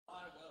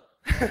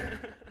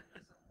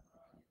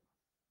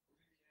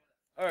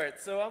All right,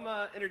 so I'm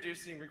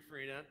introducing Rick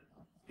Farina.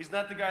 He's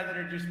not the guy that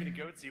introduced me to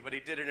Goatsy, but he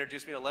did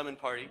introduce me to Lemon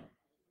Party.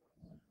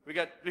 We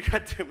got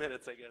 2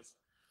 minutes, I guess.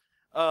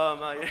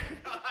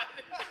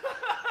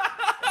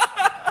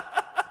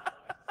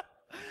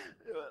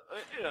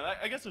 You know,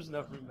 I guess there's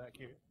enough room back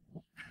here.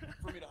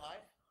 For me to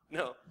hide?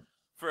 No,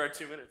 for our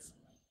 2 minutes.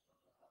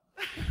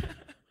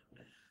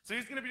 So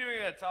he's going to be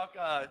doing a talk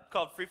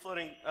called Free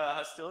Floating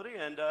Hostility,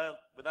 and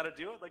without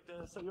ado, I'd like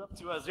to set you up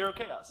to Zero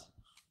Chaos.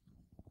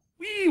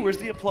 Whee! Where's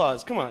the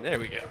applause? Come on, there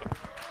we go.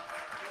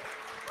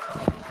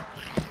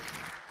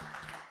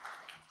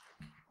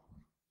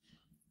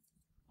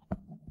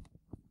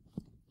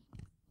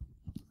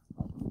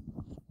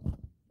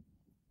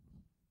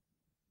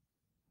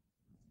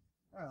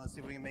 All right, let's see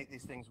if we can make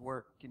these things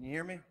work. Can you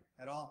hear me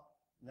at all?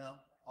 No?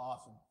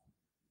 Awesome.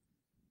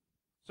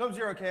 So I'm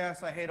Zero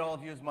Chaos. I hate all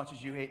of you as much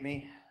as you hate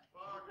me.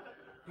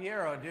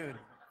 Piero, dude,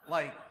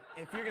 like,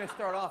 if you're going to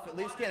start off, at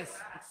least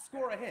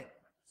score a hit.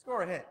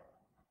 Score a hit.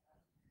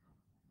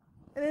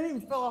 And it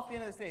even fell off the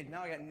end of the stage.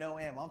 Now I got no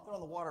ammo. I'm throwing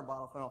the water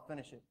bottle if I don't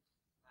finish it.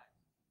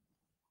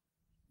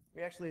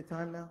 We actually at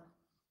time now?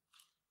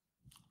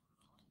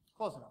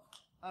 Close enough.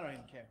 I don't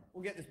even care.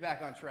 We'll get this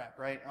back on track,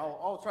 right?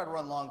 I'll try to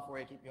run long for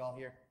you, keep you all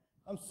here.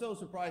 I'm so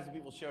surprised that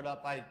people showed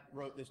up. I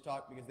wrote this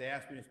talk because they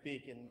asked me to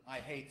speak, and I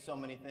hate so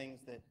many things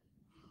that,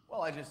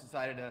 well, I just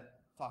decided to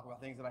talk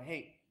about things that I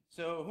hate.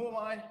 So who am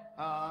I?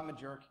 I'm a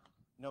jerk.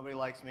 Nobody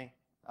likes me.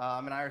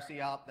 I'm an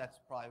IRC op. That's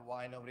probably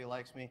why nobody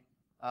likes me.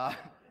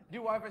 Do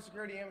Wi-Fi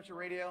security, amateur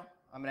radio.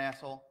 I'm an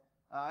asshole.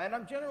 And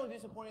I'm generally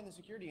disappointed in the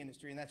security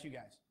industry, and that's you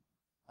guys.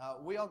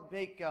 We all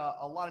make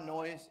a lot of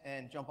noise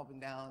and jump up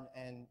and down,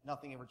 and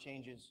nothing ever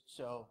changes.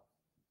 So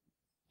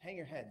hang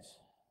your heads.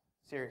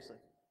 Seriously.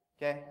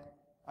 Okay?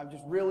 I'm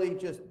just really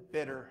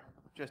bitter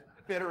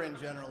in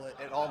general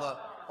at all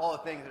the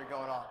things that are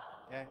going on.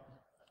 Okay?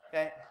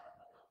 Okay?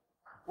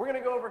 We're going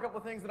to go over a couple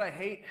of things that I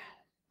hate.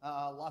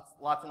 Lots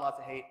and lots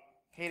of hate.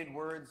 Hated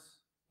words,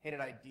 hated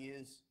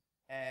ideas,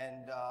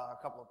 and a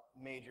couple of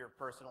major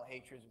personal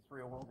hatreds with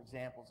real-world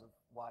examples of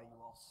why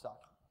you all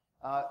suck.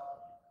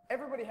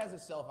 Everybody has a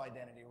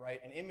self-identity,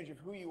 right? An image of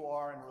who you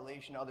are in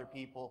relation to other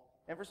people.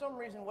 And for some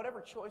reason, whatever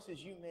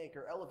choices you make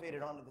are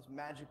elevated onto this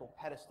magical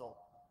pedestal,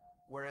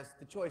 whereas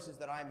the choices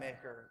that I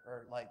make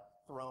are like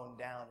thrown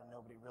down and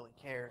nobody really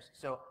cares.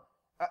 So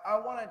I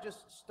want to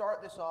just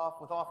start this off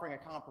with offering a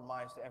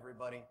compromise to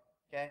everybody,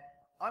 okay?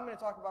 I'm going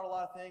to talk about a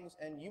lot of things,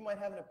 and you might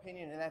have an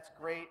opinion, and that's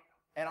great.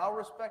 And I'll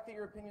respect that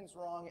your opinion's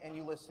wrong, and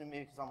you listen to me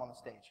because I'm on the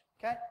stage,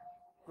 okay?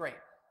 Great.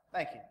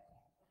 Thank you.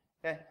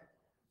 Okay?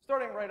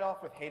 Starting right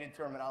off with hated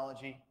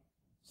terminology.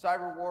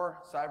 Cyber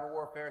war, cyber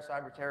warfare,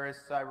 cyber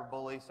terrorists, cyber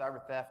bully,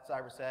 cyber theft,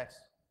 cyber sex.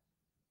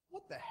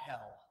 What the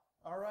hell?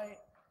 All right?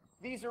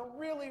 These are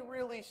really,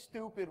 really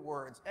stupid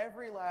words,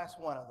 every last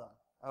one of them,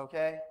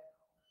 okay?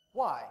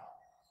 Why?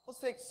 Let's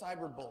take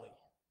cyber bully,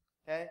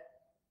 okay?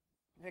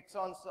 Picks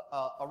on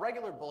a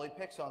regular bully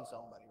picks on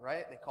somebody,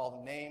 right? They call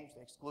them names,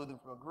 they exclude them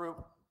from a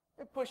group,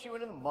 they push you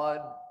into the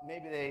mud,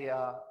 maybe they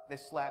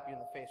slap you in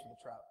the face with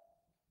a trout.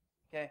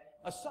 Okay?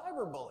 A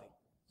cyber bully.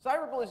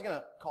 Cyber bully's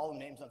gonna call them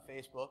names on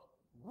Facebook.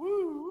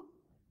 Woo!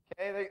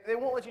 Okay, they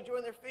won't let you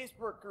join their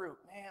Facebook group.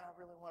 Man, I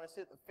really want to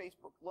sit at the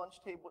Facebook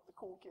lunch table with the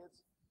cool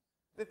kids.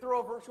 They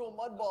throw a virtual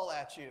mud ball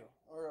at you,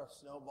 or a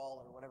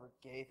snowball, or whatever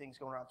gay thing's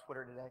going around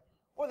Twitter today.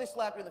 Or they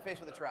slap you in the face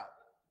with a trout.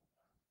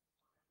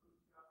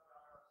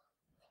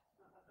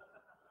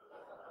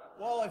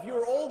 Well, if you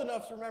were old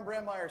enough to remember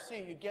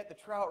MIRC, you'd get the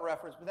trout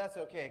reference, but that's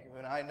okay,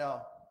 Kevin, I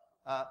know.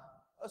 A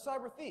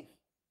cyber thief.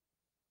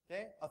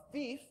 Okay? A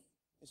thief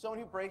is someone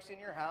who breaks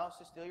into your house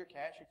to steal your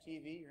cash, your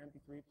TV, your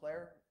MP3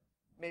 player.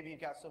 Maybe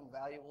you've got some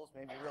valuables,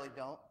 maybe you really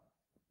don't.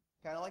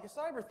 Kind of like a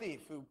cyber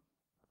thief who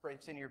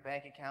breaks into your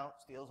bank account,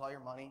 steals all your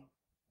money.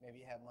 Maybe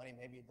you have money,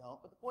 maybe you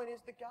don't. But the point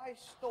is, the guy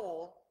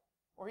stole,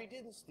 or he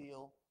didn't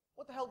steal.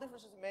 What the hell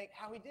difference does it make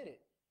how he did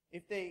it?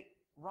 If they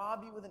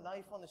rob you with a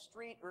knife on the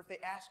street, or if they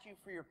ask you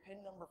for your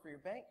PIN number for your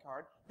bank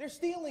card, they're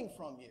stealing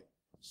from you.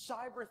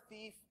 Cyber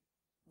thief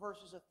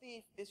versus a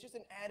thief is just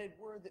an added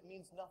word that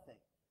means nothing,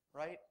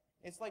 right?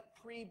 It's like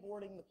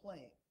pre-boarding the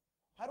plane.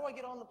 How do I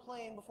get on the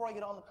plane before I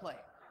get on the plane,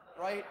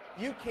 right?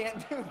 You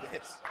can't do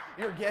this.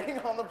 You're getting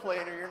on the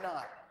plane or you're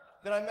not.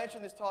 Then I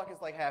mentioned this talk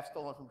is like half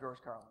stolen from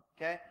George Carlin,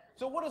 okay?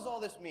 So what does all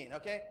this mean,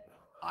 okay?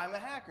 I'm a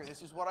hacker.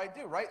 This is what I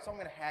do, right? So I'm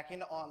going to hack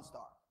into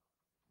OnStar.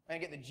 I'm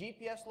going to get the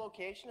GPS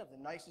location of the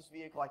nicest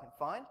vehicle I can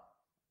find.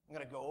 I'm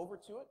going to go over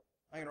to it.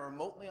 I'm going to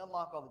remotely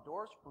unlock all the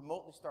doors,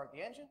 remotely start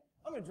the engine.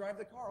 I'm going to drive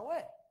the car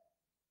away.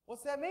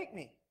 What's that make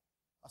me?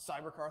 A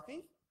cyber car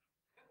thief?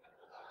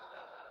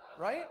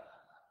 Right?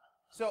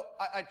 So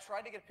I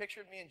tried to get a picture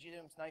of me in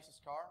GDM's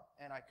nicest car,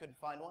 and I couldn't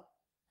find one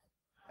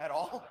at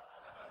all.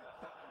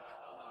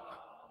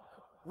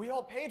 We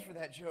all paid for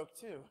that joke,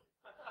 too.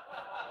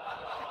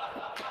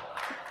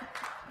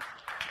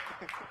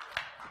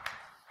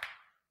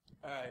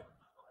 All right.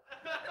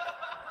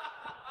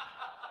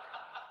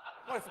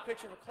 What, it's a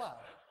picture of a cloud.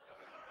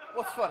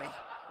 What's funny?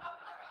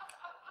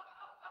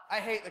 I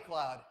hate the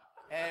cloud.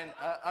 And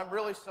I'm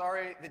really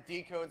sorry that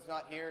D-Code's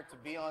not here to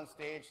be on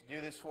stage to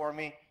do this for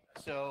me.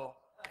 So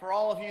for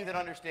all of you that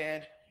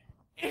understand,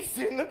 it's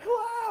in the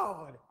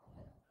cloud.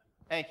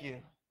 Thank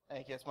you.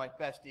 Thank you. That's my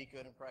best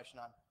D-Code impression.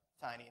 I'm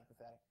tiny and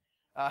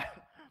pathetic.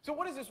 So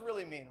what does this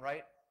really mean,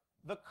 right?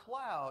 The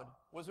cloud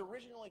was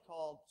originally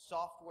called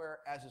software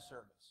as a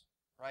service,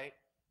 right?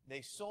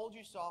 They sold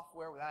you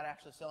software without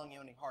actually selling you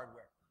any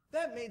hardware.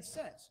 That made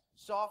sense.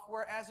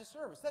 Software as a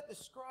service. That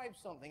describes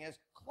something as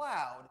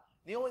cloud.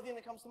 The only thing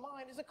that comes to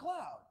mind is a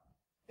cloud.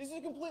 This is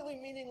a completely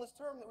meaningless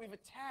term that we've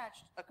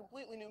attached a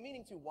completely new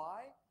meaning to.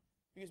 Why?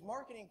 Because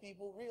marketing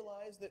people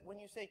realize that when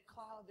you say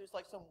cloud, there's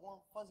like some warm,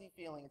 fuzzy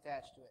feeling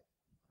attached to it.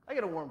 I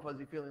get a warm,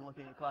 fuzzy feeling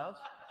looking at clouds.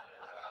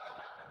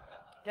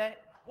 Okay?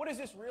 What is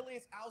this really?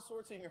 It's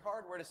outsourcing your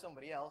hardware to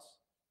somebody else.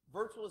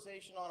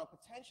 Virtualization on a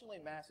potentially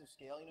massive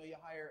scale. You know, you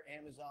hire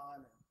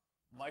Amazon or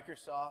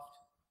Microsoft.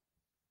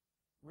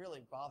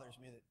 Really bothers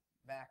me that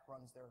Mac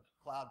runs their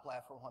cloud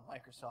platform on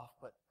Microsoft,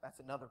 but that's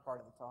another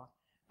part of the talk.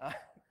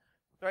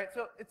 Right?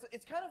 So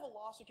it's kind of a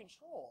loss of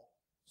control.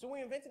 So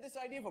we invented this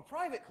idea of a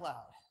private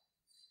cloud.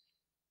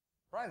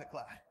 Private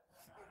cloud.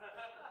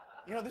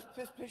 You know,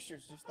 this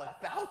picture's just like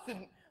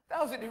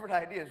thousand different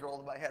ideas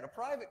rolled in my head. A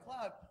private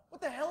cloud. What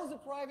the hell is a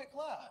private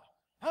cloud?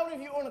 How many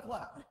of you own a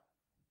cloud?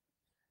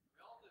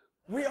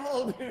 We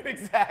all do,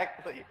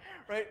 exactly.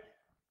 Right?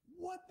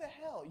 What the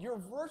hell? You're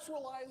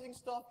virtualizing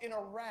stuff in a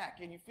rack,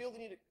 and you feel the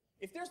need to...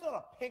 If there's not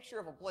a picture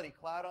of a bloody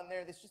cloud on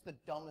there, that's just the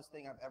dumbest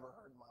thing I've ever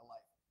heard in my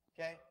life.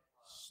 Okay?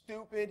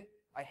 Stupid.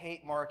 I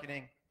hate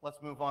marketing.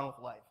 Let's move on with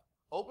life.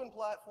 Open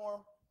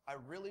platform, I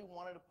really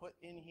wanted to put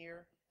in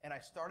here, and I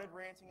started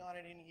ranting on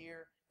it in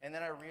here, and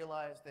then I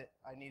realized that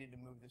I needed to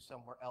move this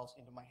somewhere else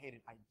into my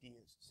hated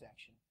ideas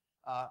section.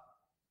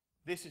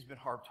 This has been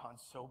harped on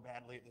so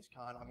badly at this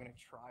con. I'm going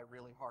to try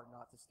really hard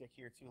not to stick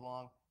here too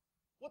long.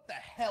 What the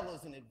hell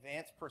is an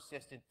advanced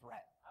persistent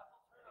threat?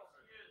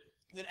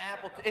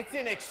 It's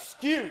an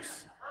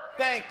excuse.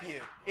 Thank you.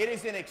 It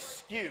is an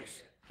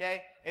excuse.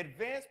 Okay?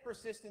 Advanced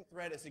persistent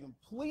threat is a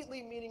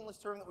completely meaningless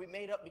term that we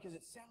made up because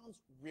it sounds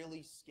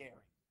really scary.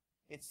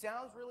 It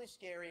sounds really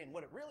scary, and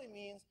what it really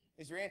means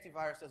is your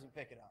antivirus doesn't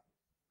pick it up.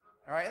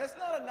 All right? And that's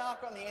not a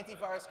knock on the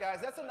antivirus guys.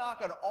 That's a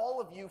knock on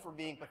all of you for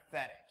being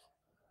pathetic.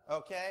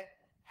 Okay?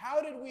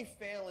 How did we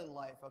fail in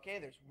life? Okay?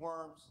 There's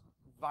worms,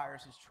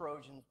 viruses,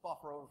 Trojans,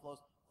 buffer overflows,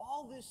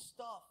 all this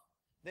stuff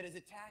that is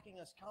attacking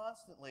us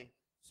constantly,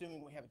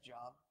 assuming we have a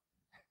job.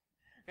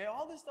 Okay?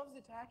 All this stuff is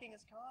attacking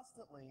us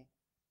constantly,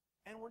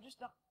 and we're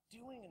just not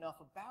doing enough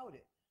about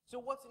it. So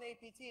what's an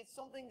APT? It's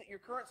something that your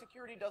current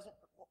security doesn't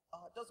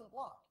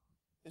block.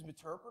 Is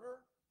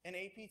Meterpreter an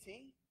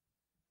APT?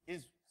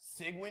 Is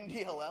Sigwin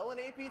DLL an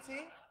APT?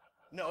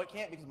 No, it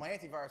can't because my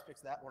antivirus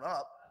picks that one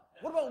up.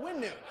 What about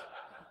WinNuke?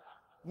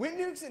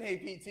 WinNuke's an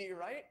APT,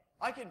 right?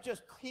 I can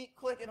just keep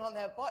clicking on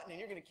that button and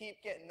you're going to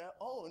keep getting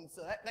owned,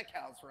 so that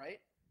counts, right?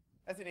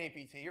 That's an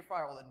APT. Your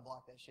firewall didn't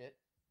block that shit.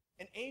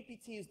 An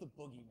APT is the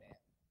boogeyman.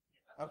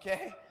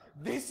 Okay?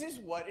 This is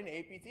what an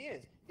APT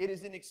is. It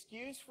is an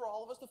excuse for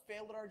all of us to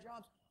fail at our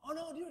jobs. Oh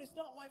no, dude, it's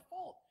not my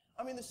fault.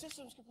 I mean, the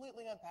system's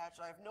completely unpatched.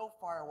 I have no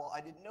firewall. I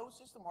did no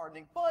system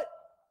hardening, but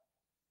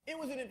it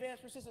was an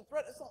advanced persistent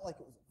threat. It's not like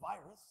it was a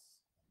virus.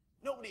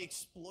 Nobody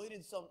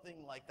exploited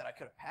something like that I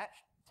could have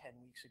patched 10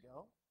 weeks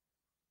ago.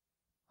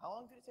 How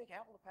long did it take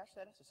Apple to patch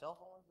that SSL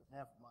phone?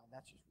 Never mind,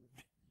 that's just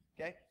rude.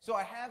 Okay? So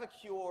I have a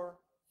cure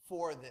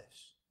for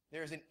this.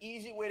 There's an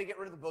easy way to get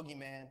rid of the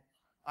boogeyman.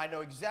 I know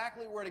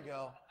exactly where to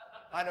go.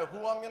 I know who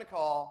I'm going to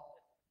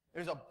call.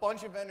 There's a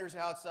bunch of vendors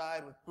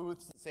outside with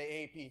booths that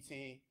say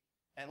APT.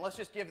 And let's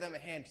just give them a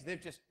hand,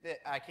 because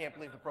I can't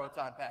believe the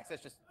proton packs.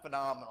 That's just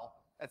phenomenal.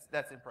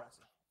 That's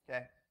impressive.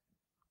 Okay?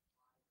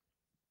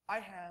 I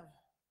have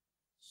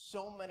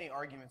so many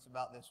arguments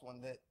about this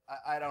one that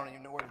I don't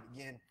even know where to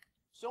begin.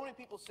 So many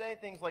people say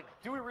things like,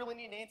 do we really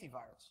need an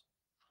antivirus?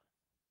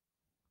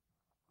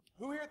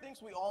 Who here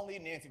thinks we all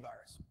need an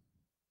antivirus?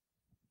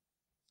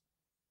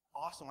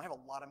 Awesome. I have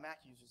a lot of Mac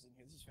users in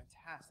here. This is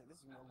fantastic. This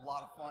is going to be a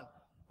lot of fun.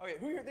 Okay,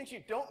 who here thinks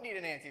you don't need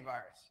an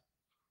antivirus?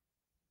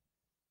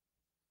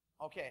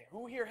 Okay,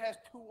 who here has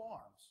 2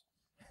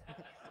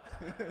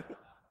 arms?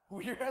 Who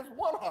here has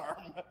 1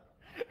 arm?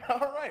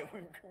 All right,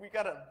 we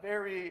got a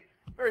very,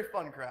 very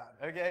fun crowd,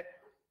 okay?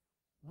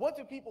 What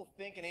do people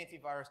think an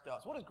antivirus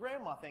does? What does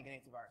grandma think an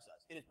antivirus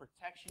does? It is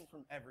protection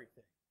from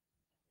everything.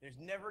 There's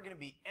never going to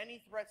be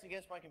any threats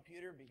against my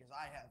computer because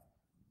I have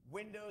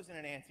Windows and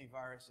an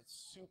antivirus.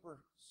 It's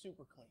super,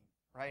 super clean,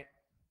 right?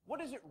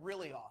 What does it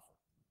really offer?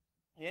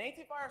 An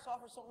antivirus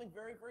offers something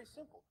very, very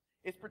simple.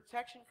 It's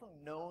protection from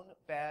known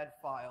bad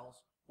files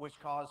which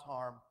cause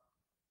harm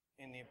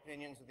in the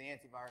opinions of the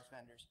antivirus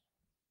vendors.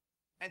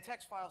 And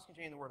text files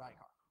contain the word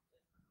icon.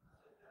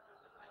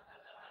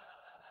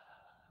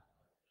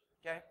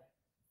 Okay?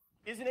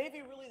 Is an AV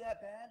really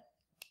that bad?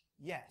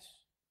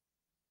 Yes.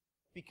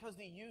 Because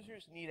the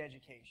users need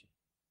education.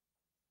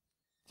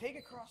 Take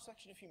a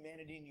cross-section of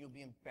humanity and you'll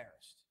be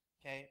embarrassed.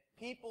 Okay?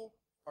 People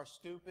are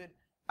stupid.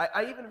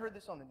 I even heard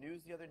this on the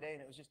news the other day,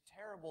 and it was just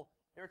terrible.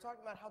 They were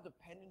talking about how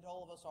dependent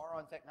all of us are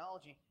on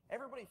technology.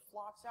 Everybody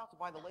flocks out to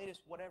buy the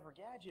latest whatever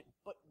gadget,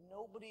 but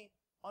nobody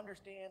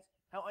understands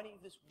how any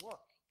of this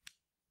works.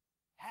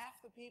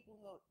 Half the people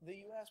in the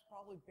US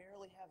probably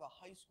barely have a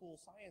high school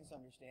science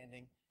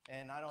understanding,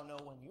 and I don't know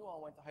when you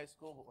all went to high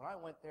school, but when I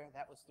went there,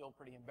 that was still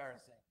pretty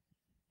embarrassing,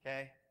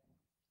 okay?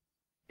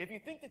 If you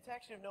think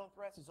detection of known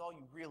threats is all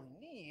you really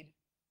need,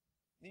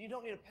 then you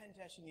don't need a pen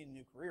test, you need a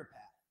new career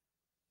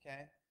path,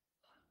 okay?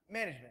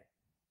 Management.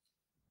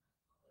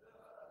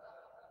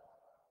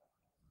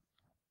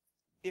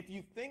 If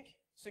you think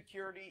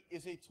security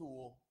is a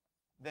tool,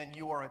 then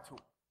you are a tool.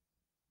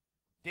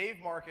 Dave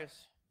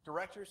Marcus,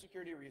 Director of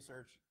Security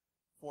Research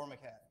for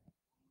McAfee.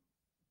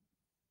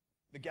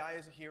 The guy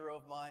is a hero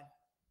of mine.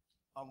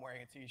 I'm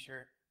wearing a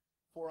t-shirt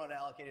for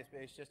unallocated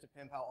space just to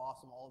pimp how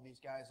awesome all of these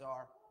guys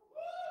are.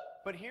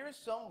 But here's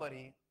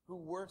somebody who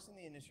works in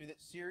the industry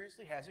that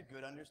seriously has a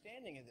good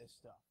understanding of this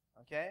stuff,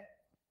 okay?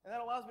 And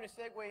that allows me to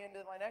segue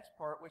into my next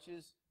part, which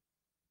is,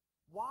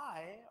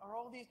 why are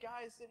all these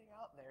guys sitting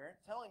out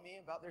there telling me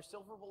about their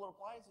silver bullet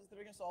appliances that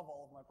are going to solve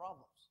all of my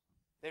problems?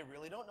 They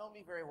really don't know me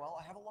very well.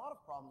 I have a lot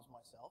of problems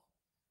myself.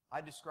 I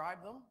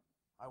describe them.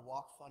 I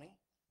walk funny.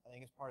 I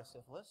think it's part of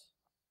syphilis.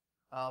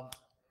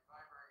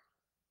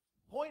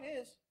 Point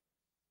is,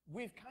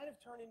 we've kind of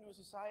turned into a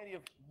society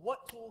of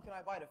what tool can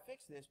I buy to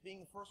fix this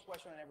being the first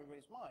question on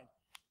everybody's mind.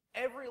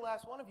 Every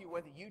last one of you,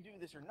 whether you do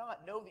this or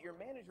not, know that your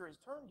manager has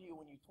turned to you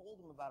when you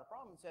told them about a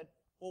problem and said,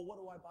 well, what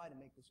do I buy to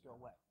make this go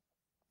away?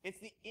 It's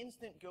the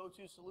instant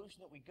go-to solution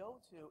that we go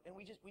to, and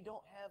we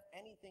don't have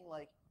anything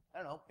like,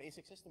 I don't know,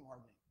 basic system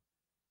hardening.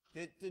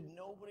 Did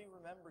nobody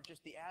remember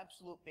just the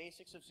absolute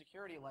basics of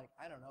security, like,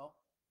 I don't know,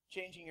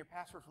 changing your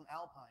password from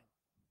Alpine?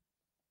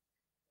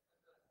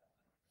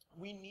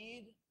 We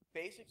need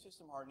basic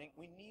system hardening.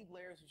 We need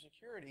layers of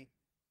security.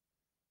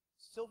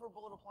 Silver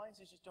bullet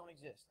appliances just don't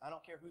exist. I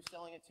don't care who's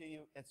selling it to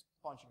you. It's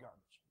a bunch of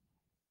garbage.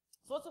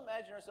 So let's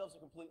imagine ourselves a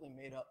completely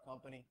made-up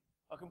company,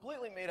 a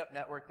completely made-up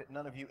network that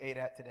none of you ate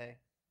at today.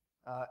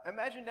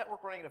 Imagine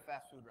network running at a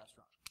fast food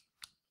restaurant.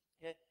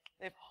 Okay?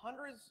 They have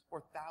hundreds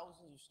or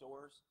thousands of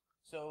stores,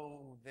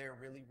 so they're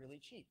really,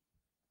 really cheap.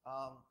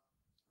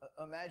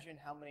 Imagine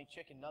how many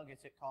chicken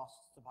nuggets it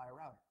costs to buy a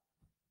router.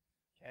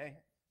 Okay?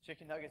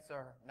 Chicken nuggets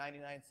are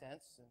 99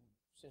 cents, and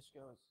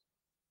Cisco's,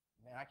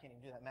 man, I can't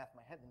even do that math in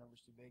my head, the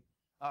number's too big.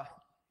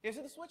 Yeah,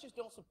 so the switches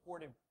don't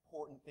support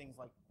important things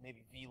like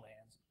maybe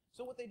VLANs.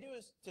 So what they do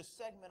is, to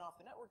segment off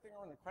the network, they're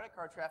going to run the credit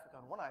card traffic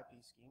on one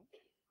IP scheme,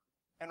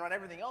 and run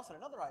everything else on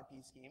another IP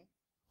scheme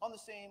on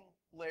the same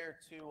layer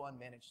 2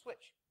 unmanaged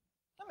switch.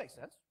 That makes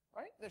sense,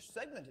 right? They're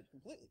segmented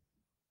completely.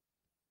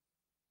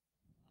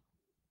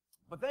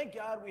 But thank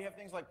God we have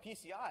things like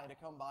PCI to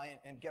come by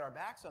and get our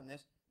backs on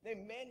this. They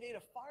mandate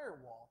a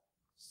firewall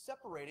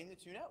separating the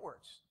two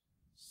networks.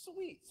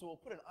 Sweet. So we'll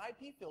put an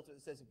IP filter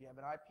that says if you have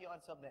an IP on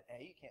subnet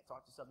A, you can't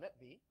talk to subnet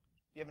B.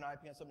 If you have an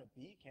IP on subnet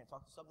B, you can't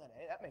talk to subnet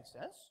A. That makes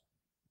sense.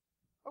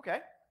 Okay.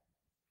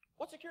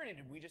 What security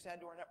did we just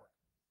add to our network?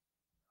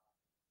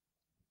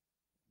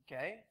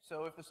 Okay.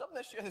 So if the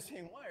subnets share the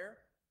same wire,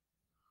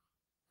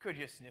 could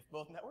you sniff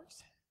both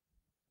networks?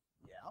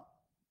 Yeah.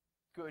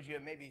 Could you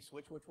maybe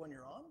switch which one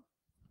you're on?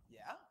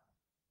 Yeah.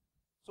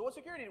 So what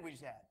security did we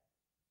just add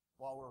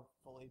while we're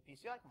fully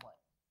PCI compliant?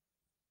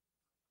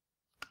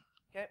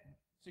 Okay.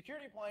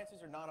 Security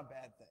appliances are not a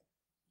bad thing.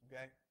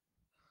 Okay.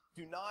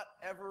 Do not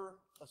ever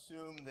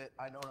assume that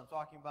I know what I'm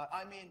talking about.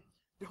 I mean,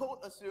 don't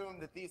assume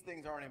that these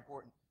things aren't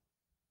important.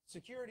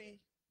 Security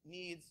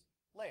needs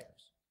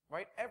layers,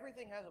 right?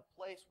 Everything has a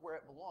place where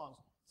it belongs.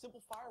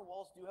 Simple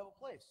firewalls do have a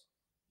place.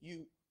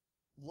 You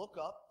look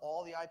up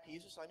all the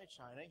IPs assigned to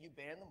China, you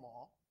ban them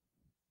all,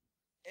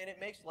 and it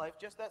makes life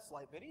just that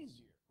slight bit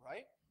easier,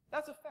 right?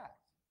 That's a fact.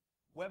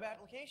 Web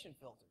application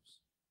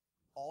filters,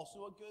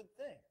 also a good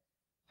thing.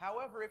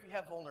 However, if you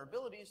have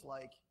vulnerabilities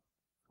like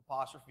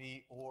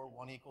apostrophe or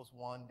 1 =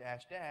 1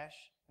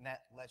 -- and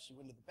that lets you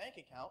into the bank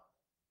account,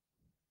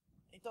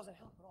 it doesn't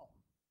help at all,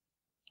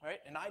 right?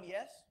 An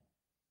IDS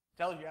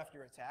tells you after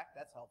your attack,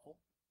 that's helpful,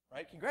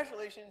 right?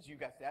 Congratulations, you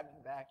got stabbed in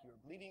the back, you were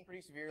bleeding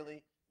pretty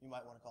severely, you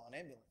might want to call an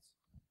ambulance.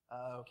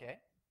 Okay.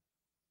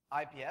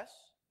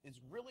 IPS is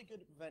really good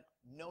to prevent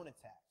known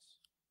attacks,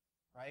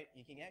 right?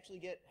 You can actually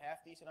get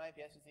half-decent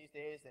IPSs these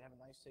days that have a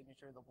nice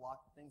signature, they'll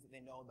block the things that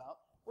they know about.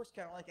 Works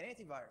kind of like an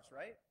antivirus,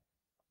 right?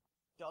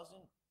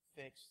 Doesn't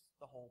fix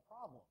the whole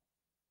problem,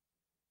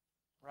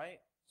 right?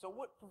 So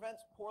what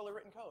prevents poorly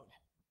written code?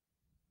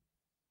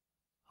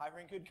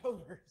 Hiring good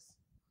coders,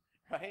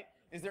 right?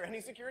 Is there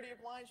any security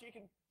appliance you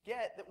can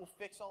get that will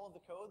fix all of the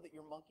code that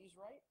your monkeys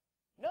write?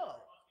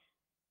 No.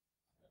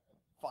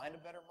 Find a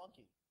better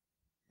monkey.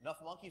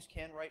 Enough monkeys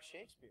can write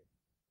Shakespeare.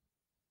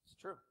 It's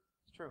true.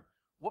 It's true.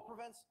 What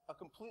prevents a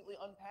completely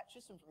unpatched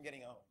system from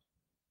getting owned?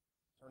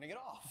 Turning it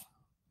off.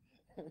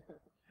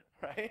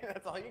 Right?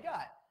 That's all you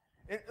got.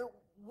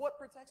 What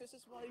protects a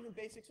system without even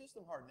basic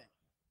system hardening?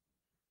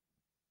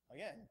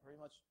 Again, pretty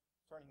much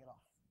turning it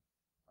off.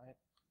 Right?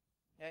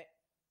 Okay.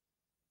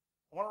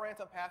 I want to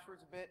rant on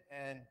passwords a bit,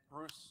 and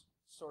Bruce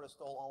sort of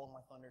stole all of my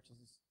thunder because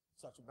he's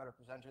such a better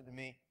presenter than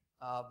me.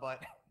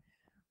 But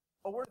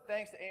a word of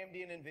thanks to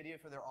AMD and NVIDIA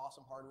for their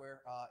awesome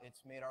hardware.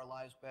 It's made our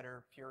lives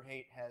better. Pure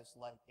Hate has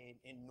like an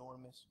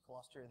enormous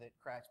cluster that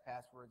cracks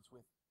passwords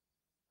with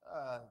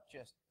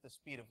just the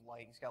speed of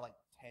light. It's got like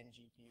 10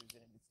 GPUs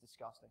in it. It's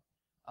disgusting.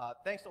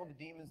 Thanks to all the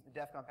demons, the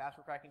DEF CON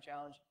password cracking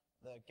challenge,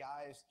 the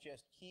guys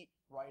just keep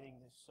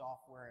writing this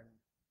software, and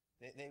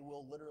they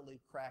will literally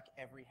crack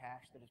every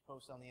hash that is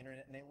posted on the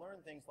internet. And they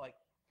learn things like,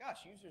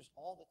 gosh, users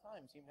all the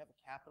time seem to have a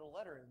capital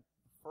letter in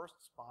the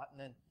first spot and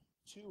then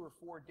 2 or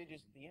 4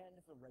 digits at the end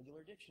of a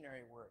regular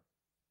dictionary word.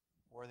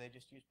 Or they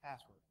just use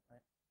password,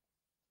 right?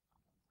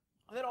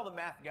 And then all the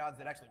math gods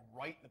that actually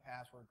write the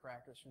password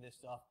crackers for this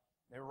stuff,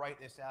 they write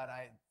this out.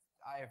 I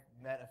have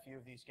met a few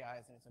of these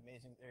guys, and it's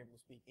amazing that they're able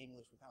to speak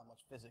English with how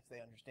much physics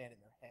they understand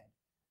in their head.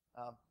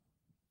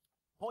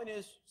 Point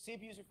is,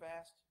 CPUs are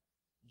fast,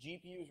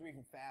 GPUs are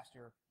even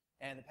faster,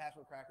 and the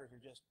password crackers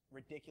are just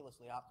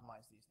ridiculously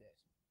optimized these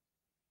days.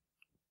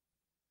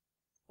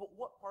 But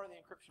what part of the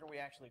encryption are we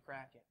actually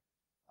cracking?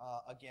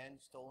 Again,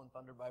 stolen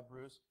thunder by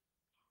Bruce.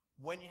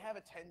 When you have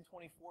a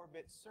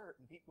 1024-bit cert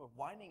and people are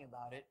whining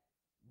about it,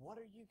 what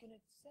are you going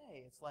to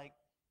say? It's like,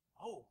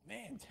 oh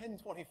man, 1024,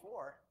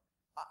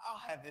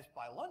 I'll have this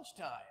by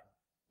lunchtime.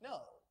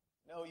 No,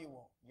 you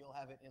won't. You'll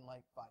have it in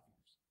like 5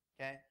 years,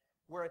 okay?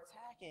 We're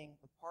attacking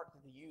the part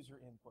that the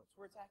user inputs.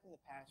 We're attacking the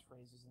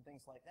passphrases and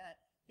things like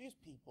that. These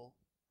people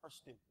are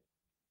stupid.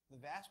 The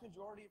vast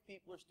majority of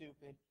people are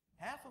stupid.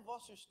 Half of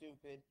us are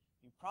stupid.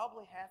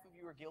 Probably half of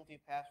you are guilty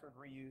of password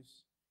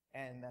reuse,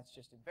 and that's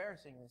just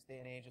embarrassing in this day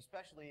and age,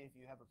 especially if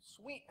you have a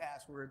sweet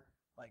password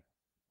like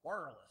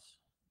wireless.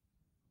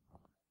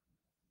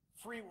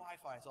 Free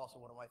Wi-Fi is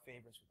also one of my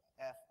favorites.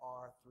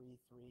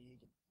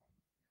 FR33.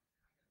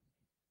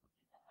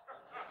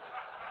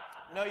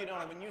 No, you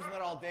don't. I've been using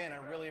that all day, and I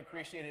really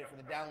appreciate it for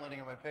the downloading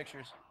of my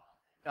pictures.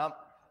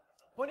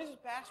 Point is,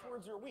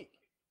 passwords are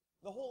weak.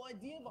 The whole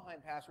idea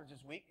behind passwords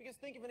is weak because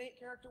think of an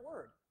 8-character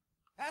word.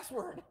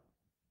 Password.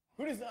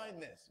 Who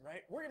designed this,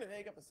 right? We're going to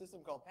make up a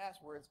system called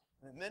passwords,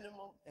 and the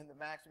minimum and the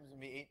maximum is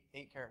going to be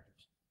 8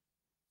 characters.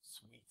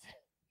 Sweet.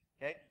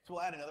 Okay? So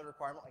we'll add another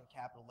requirement like a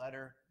capital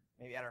letter,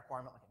 maybe add a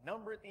requirement like a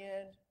number at the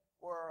end,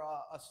 or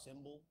a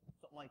symbol,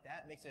 something like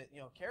that. It makes it,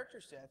 character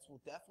sets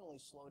will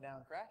definitely slow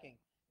down cracking.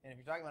 And if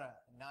you're talking about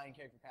a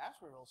 9-character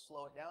password, it'll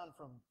slow it down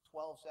from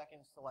 12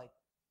 seconds to like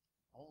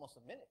almost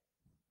a minute,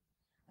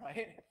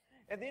 right?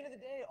 At the end of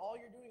the day, all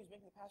you're doing is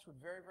making the password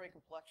very, very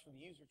complex for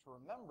the user to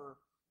remember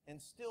and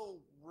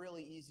still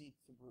really easy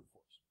to brute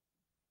force,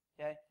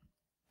 okay?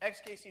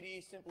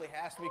 XKCD simply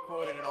has to be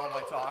quoted in all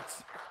my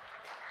talks.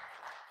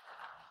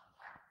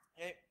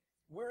 Okay?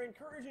 We're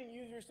encouraging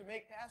users to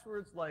make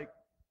passwords like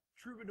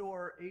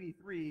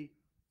Troubadour83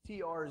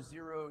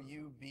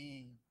 TR0UB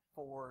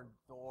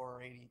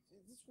 4door80.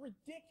 It's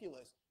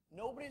ridiculous.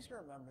 Nobody's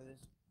going to remember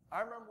this. I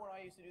remember when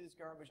I used to do this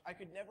garbage, I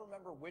could never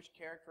remember which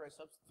character I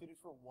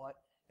substituted for what.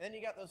 And then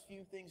you got those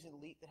few things in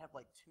Elite that have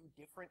like 2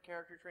 different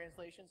character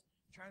translations.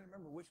 I'm trying to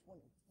remember which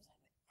one. Was that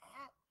an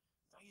at?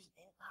 Did I use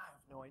an at? I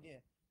have no idea.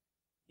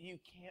 You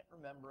can't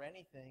remember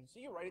anything, so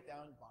you write it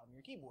down at the bottom of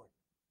your keyboard.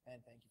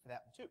 And thank you for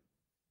that one too.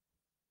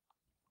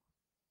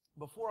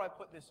 Before I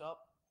put this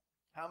up,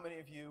 how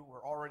many of you were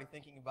already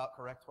thinking about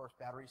correct horse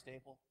battery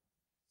staple?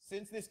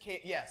 Since this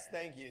came, yes,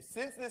 thank you.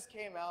 Since this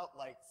came out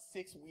like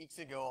 6 weeks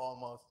ago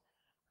almost,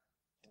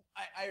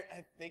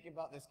 I think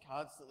about this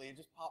constantly. It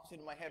just pops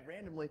into my head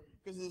randomly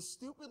because of this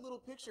stupid little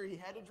picture he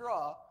had to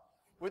draw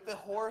with the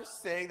horse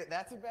saying that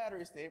that's a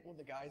battery staple and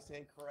the guy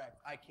saying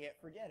correct. I can't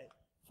forget it.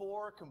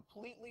 4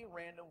 completely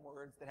random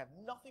words that have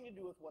nothing to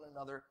do with one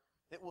another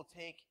that will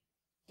take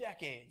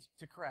decades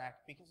to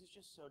crack because it's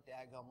just so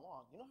daggum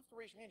long. You don't have to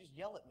raise your hand, just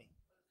yell at me.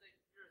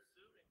 You're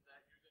assuming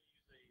that you're going to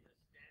use a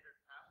standard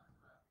password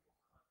graph.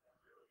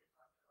 Really, you're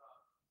talking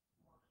about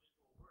more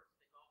individual words.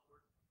 Take all the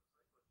words in English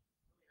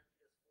language. You only have to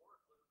guess 4,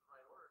 put them in the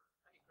right order.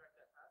 I can crack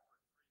that password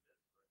in 3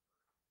 minutes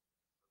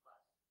or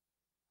less.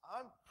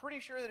 I'm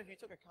pretty sure that if you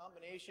took a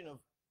combination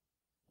of,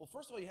 well,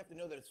 first of all, you have to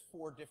know that it's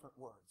 4 different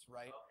words,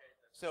 right? Okay.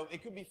 So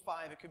it could be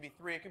 5, it could be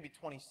 3, it could be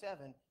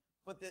 27.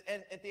 But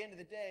and at the end of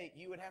the day,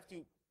 you would have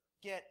to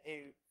get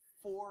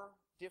 4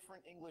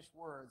 different English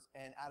words,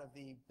 and out of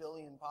the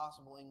billion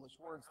possible English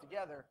words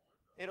together,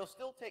 it'll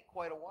still take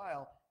quite a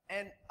while.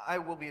 And I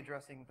will be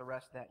addressing the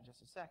rest of that in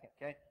just a second,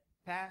 okay?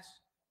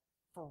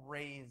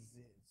 Passphrases.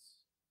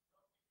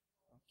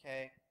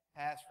 Okay?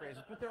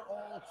 Passphrases. But they're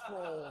all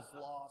trolls,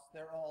 Lost.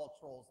 They're all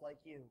trolls like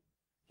you.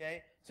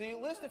 Okay? So you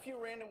list a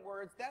few random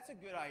words. That's a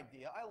good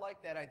idea. I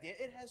like that idea.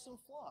 It has some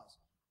flaws.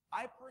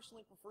 I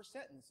personally prefer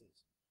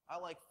sentences. I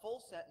like full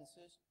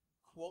sentences,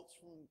 quotes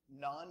from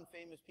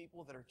non-famous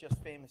people that are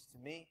just famous to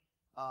me.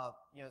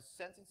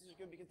 Sentences are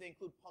good because they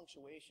include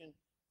punctuation,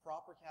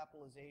 proper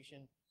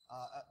capitalization,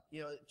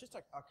 just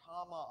a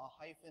comma, a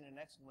hyphen, an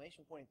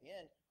exclamation point at the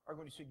end are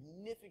going to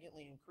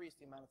significantly increase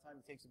the amount of time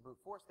it takes to brute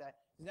force that.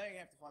 Because now you're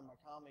going to have to find my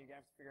comma, you're going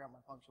to have to figure out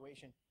my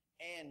punctuation,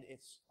 and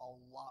it's a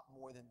lot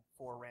more than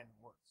 4 random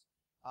words.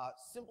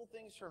 Simple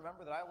things to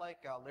remember that I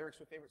like,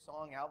 lyrics to a favorite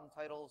song, album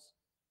titles,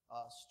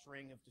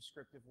 string of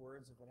descriptive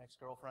words of an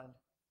ex-girlfriend.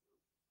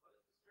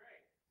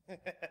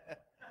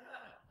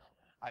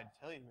 I'd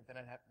tell you, but then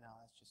I'd have, no,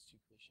 that's just too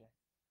cliche.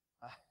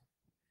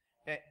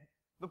 Okay.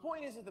 The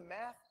point is that the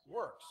math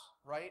works,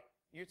 right?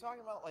 You're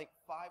talking about like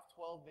 5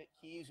 12-bit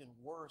keys and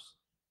worse.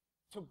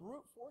 To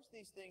brute force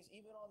these things,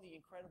 even on the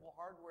incredible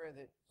hardware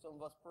that some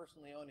of us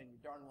personally own and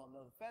you darn well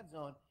know the feds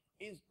own,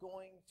 is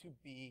going to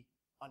be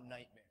a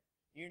nightmare.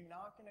 You're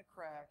not going to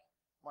crack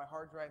my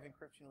hard drive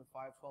encryption with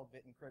 5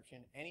 12-bit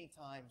encryption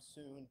anytime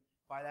soon.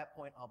 By that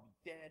point, I'll be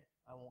dead.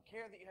 I won't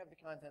care that you have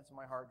the contents of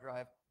my hard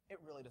drive.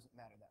 It really doesn't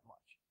matter that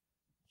much.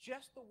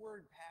 Just the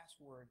word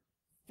password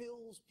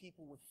fills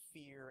people with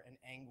fear and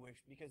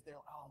anguish because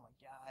they're like, oh my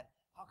God,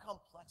 how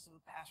complex of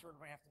a password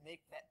am I have to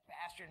make that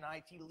bastard in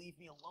IT to leave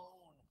me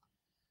alone?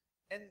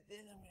 And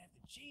then I'm going to have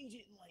to change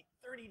it in like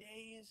 30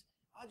 days.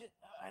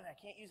 And I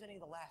can't use any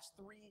of the last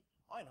 3.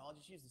 Oh, I know, I'll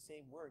just use the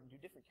same word and do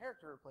different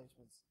character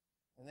replacements.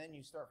 And then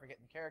you start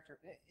forgetting the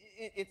character.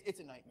 It's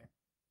a nightmare.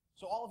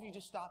 So all of you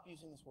just stop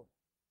using this word.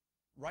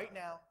 Right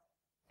now,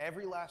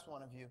 every last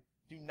one of you,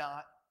 do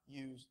not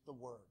use the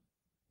word.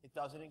 It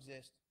doesn't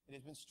exist. It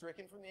has been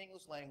stricken from the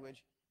English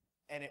language,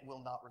 and it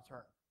will not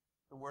return.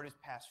 The word is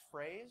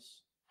passphrase.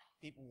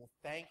 People will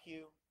thank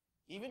you.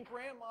 Even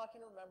Grandma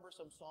can remember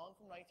some song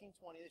from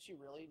 1920 that she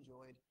really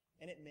enjoyed,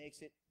 and it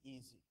makes it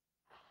easy.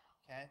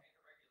 Okay?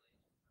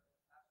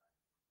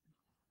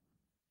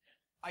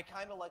 I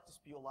kind of like to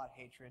spew a lot of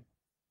hatred,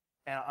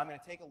 and I'm going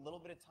to take a little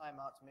bit of time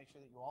out to make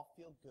sure that you all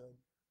feel good.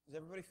 Does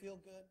everybody feel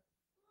good?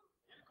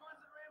 Unicorns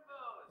and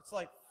rainbows. It's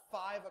like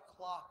 5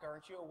 o'clock.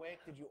 Aren't you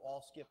awake? Did you all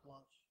skip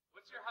lunch?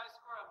 What's your high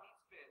score on meat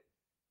spin?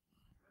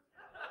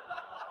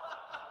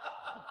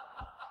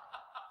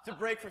 It's a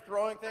break for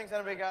throwing things.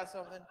 Anybody got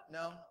something?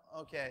 No?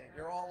 Okay.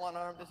 You're all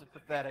unarmed. This is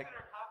pathetic.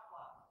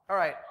 All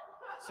right.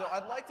 So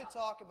I'd like to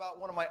talk about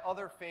one of my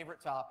other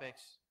favorite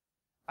topics.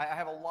 I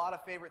have a lot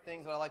of favorite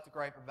things that I like to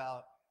gripe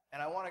about.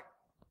 And I want to...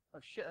 Oh,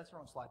 shit. That's the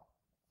wrong slide.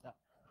 No.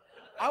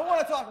 I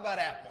want to talk about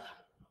Apple.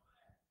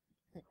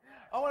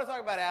 I want to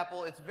talk about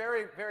Apple. It's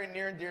very, very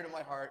near and dear to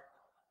my heart.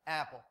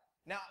 Apple.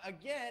 Now,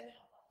 again,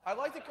 I'd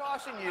like to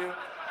caution you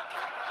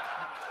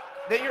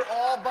that you're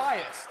all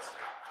biased.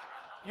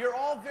 You're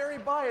all very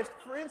biased.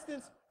 For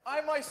instance,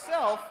 I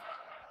myself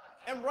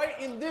am right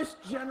in this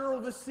general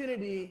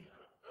vicinity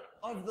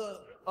of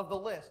the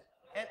list.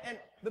 And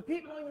the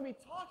people I'm going to be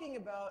talking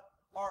about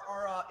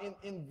are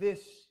in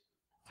this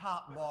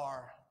top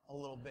bar a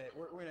little bit.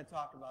 We're going to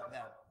talk about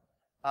that.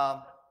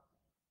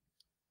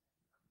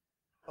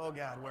 Oh,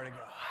 God, where to go?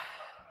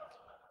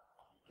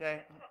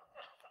 Okay.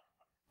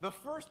 The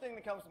first thing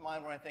that comes to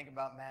mind when I think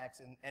about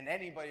Macs, and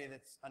anybody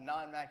that's a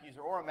non-Mac user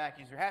or a Mac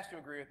user has to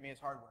agree with me, is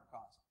hardware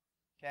cost.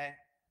 Okay?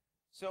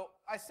 So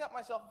I set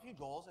myself a few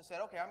goals. I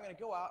said, okay, I'm going to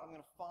go out, I'm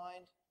going to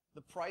find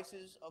the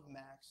prices of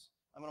Macs.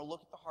 I'm going to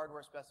look at the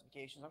hardware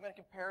specifications. I'm going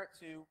to compare it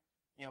to,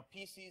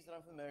 PCs that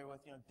I'm familiar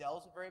with.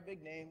 Dell's a very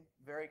big name,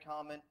 very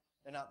common.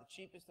 They're not the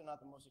cheapest, they're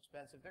not the most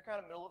expensive. They're kind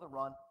of middle of the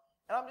run.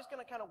 And I'm just going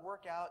to kind of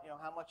work out,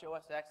 how much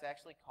OS X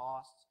actually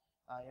costs.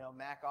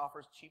 Mac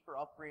offers cheaper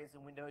upgrades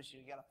than Windows.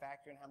 You got to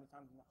factor in how many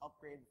times I'm going to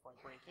upgrade before I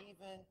break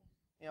even.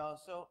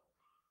 So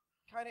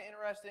kind of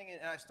interesting.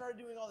 And I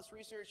started doing all this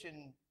research,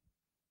 and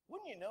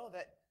wouldn't you know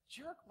that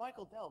jerk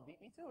Michael Dell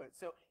beat me to it.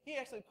 So he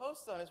actually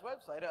posts on his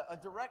website a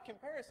direct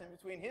comparison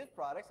between his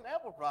products and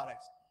Apple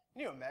products.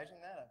 Can you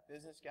imagine that? A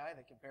business guy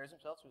that compares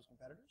himself to his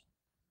competitors?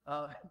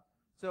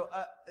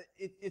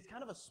 It's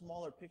kind of a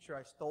smaller picture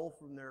I stole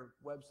from their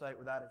website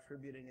without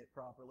attributing it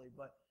properly.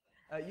 But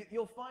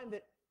you'll find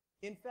that,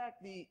 in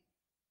fact, the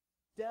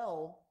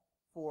Dell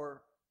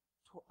for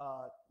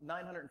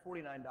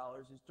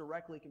 $949 is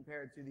directly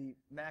compared to the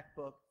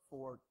MacBook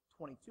for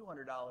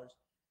 $2,200.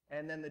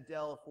 And then the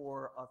Dell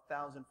for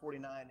 $1,049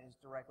 is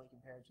directly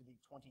compared to the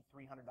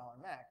 $2,300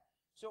 Mac.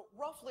 So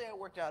roughly I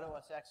worked out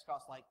OS X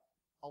costs like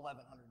 $1,100.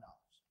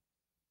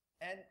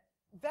 And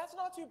that's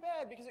not too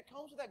bad because it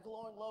comes with that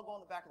glowing logo on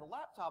the back of the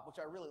laptop, which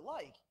I really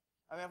like.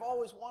 I mean, I've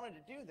always wanted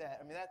to do that.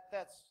 I mean,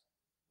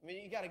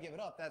 you got to give it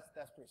up. That's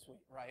pretty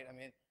sweet, right? I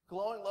mean,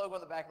 glowing logo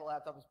on the back of the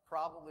laptop is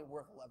probably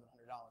worth $1,100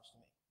 to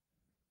me.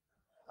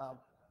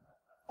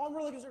 I'm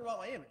really concerned about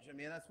my image. I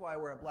mean, that's why I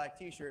wear a black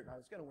T-shirt, and I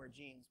was going to wear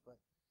jeans, but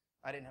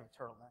I didn't have a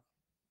turtleneck.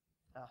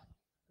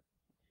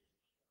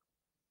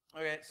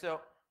 Okay,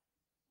 so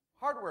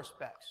hardware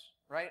specs,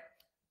 right?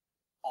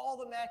 All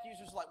the Mac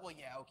users are like, well,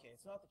 yeah, okay,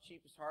 it's not the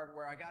cheapest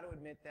hardware. I got to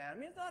admit that. I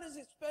mean, it's not as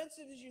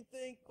expensive as you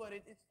think, but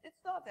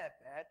it's not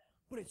that bad.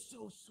 But it's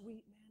so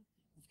sweet, man.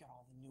 It's got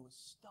all the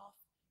newest stuff.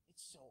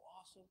 It's so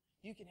awesome.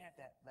 You can have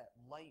that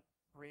light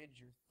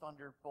bridge or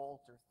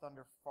Thunderbolt or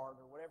Thunderfart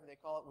or whatever they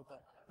call it with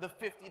the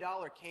 $50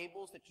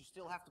 cables that you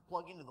still have to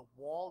plug into the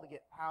wall to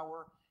get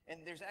power.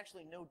 And there's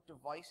actually no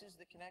devices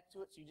that connect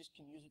to it, so you just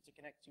can use it to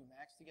connect 2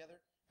 Macs together,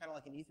 kind of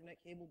like an Ethernet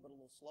cable, but a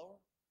little slower.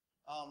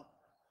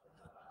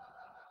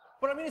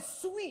 But I mean, it's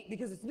sweet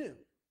because it's new,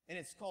 and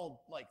it's called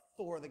like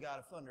Thor: The God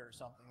of Thunder or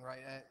something, right?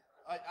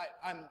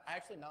 I'm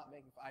actually not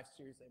making. I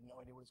seriously have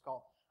no idea what it's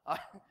called.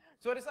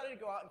 So I decided to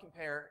go out and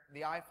compare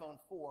the iPhone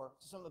 4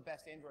 to some of the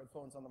best Android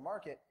phones on the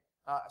market.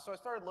 So I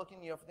started looking,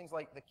 for things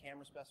like the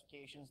camera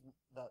specifications,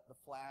 the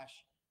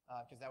flash,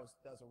 because that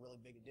was a really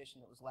big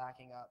addition that was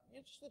lacking.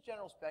 Just the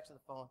general specs of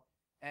the phone.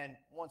 And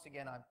once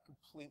again, I'm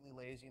completely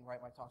lazy and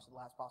write my talks to the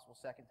last possible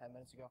second 10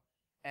 minutes ago.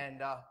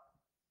 And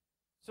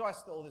so I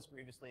stole this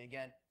grievously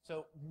again.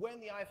 So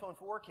when the iPhone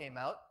 4 came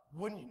out,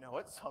 wouldn't you know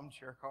it, some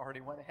jerk already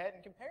went ahead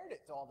and compared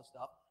it to all the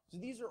stuff. So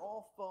these are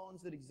all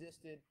phones that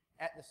existed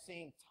at the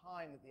same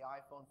time that the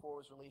iPhone 4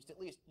 was released, at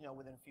least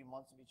within a few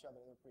months of each other.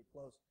 They're pretty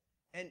close.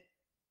 And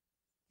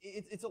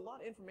it's a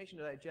lot of information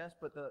to digest,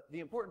 but the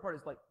important part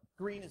is like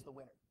green is the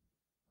winner,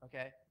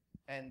 okay?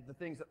 And the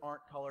things that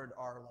aren't colored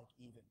are like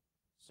even.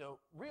 So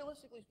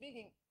realistically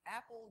speaking,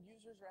 Apple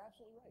users are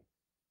absolutely right.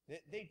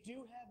 They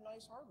do have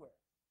nice hardware.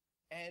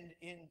 And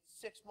in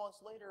 6 months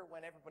later,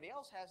 when everybody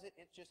else has it,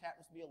 it just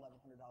happens to be $1,100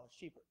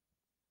 cheaper.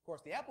 Of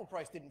course, the Apple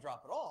price didn't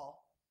drop at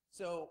all.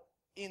 So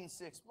in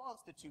 6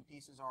 months, the two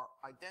pieces are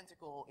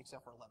identical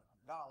except for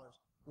 $1,100,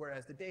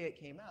 whereas the day it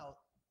came out,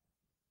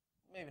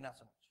 maybe not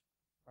so much,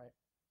 right?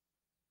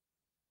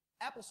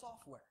 Apple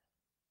software.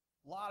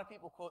 A lot of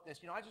people quote this,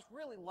 I just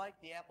really like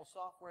the Apple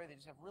software. They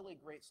just have really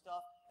great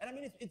stuff. And I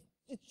mean,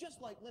 it's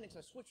just like Linux.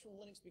 I switched from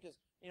Linux because,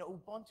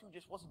 Ubuntu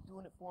just wasn't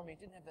doing it for me. It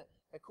didn't have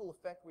that cool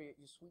effect where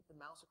you sweep the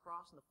mouse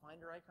across and the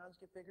Finder icons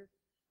get bigger.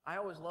 I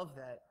always loved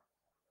that.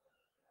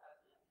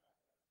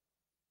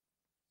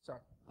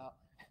 Sorry.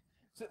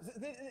 So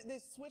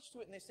they switch to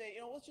it and they say,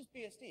 let's just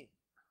BSD.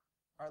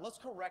 All right, let's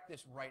correct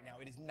this right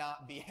now. It is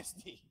not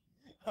BSD,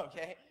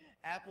 okay?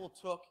 Apple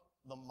took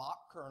the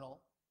mock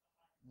kernel,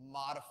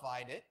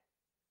 modified it,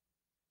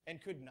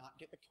 and could not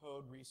get the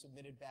code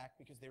resubmitted back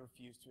because they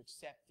refused to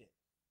accept it.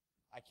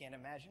 I can't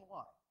imagine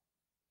why.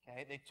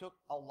 Okay, they took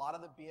a lot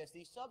of the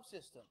BSD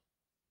subsystem,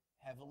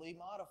 heavily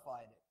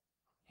modified it,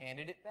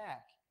 handed it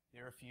back.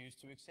 They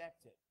refused to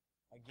accept it.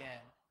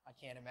 Again, I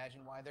can't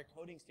imagine why their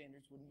coding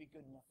standards wouldn't be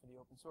good enough for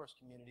the open source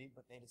community,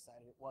 but they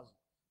decided it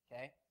wasn't.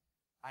 Okay?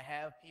 I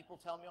have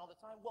people tell me all the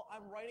time, well,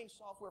 I'm writing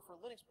software for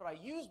Linux, but I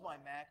use my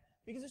Mac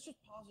because it's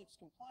just POSIX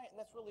compliant, and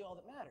that's really all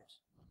that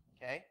matters.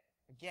 Okay?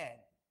 Again,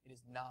 it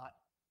is not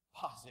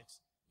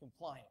POSIX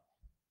compliant.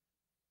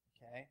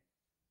 Okay?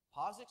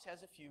 POSIX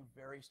has a few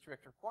very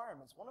strict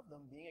requirements, one of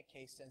them being a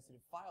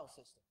case-sensitive file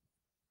system.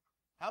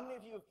 How many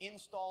of you have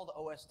installed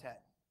OS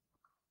X?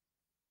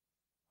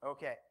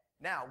 Okay.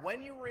 Now,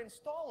 when you were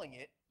installing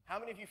it, how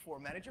many of you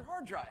formatted your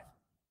hard drive?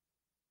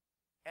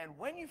 And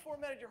when you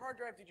formatted your hard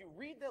drive, did you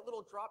read that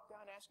little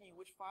drop-down asking you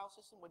which file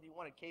system, whether you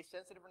wanted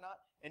case-sensitive or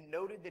not, and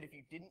noted that if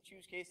you didn't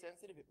choose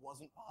case-sensitive, it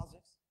wasn't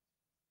POSIX?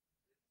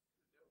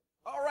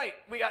 All right,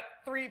 we got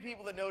 3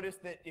 people that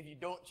noticed that if you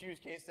don't choose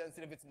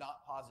case-sensitive, it's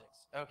not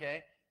POSIX,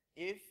 okay?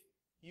 If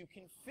you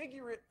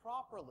configure it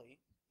properly,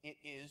 it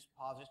is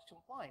POSIX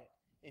compliant.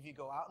 If you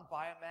go out and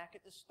buy a Mac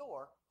at the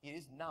store, it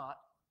is not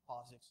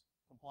POSIX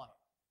compliant.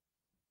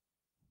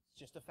 It's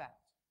just a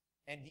fact.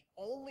 And the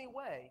only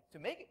way to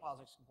make it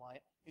POSIX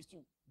compliant is to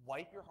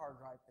wipe your hard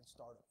drive and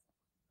start it.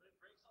 But it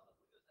breaks all the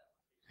Windows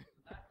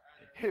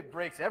applications. It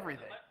breaks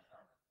everything.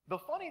 The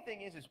funny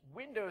thing is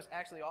Windows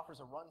actually offers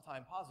a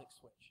runtime POSIX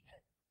switch.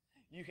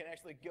 You can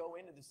actually go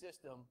into the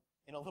system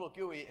in a little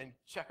GUI and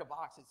check a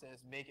box that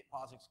says make it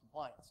POSIX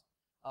compliance.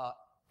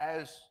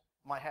 As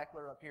my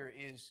heckler up here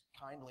is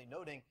kindly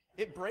noting,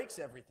 it breaks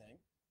everything.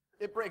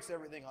 It breaks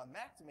everything on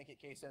Mac to make it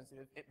case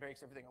sensitive. It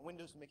breaks everything on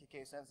Windows to make it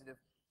case sensitive.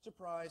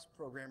 Surprise,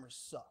 programmers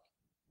suck.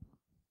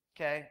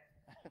 Okay?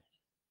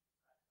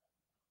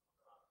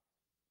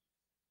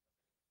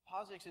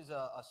 POSIX is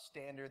a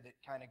standard that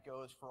kind of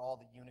goes for all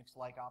the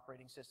Unix-like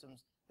operating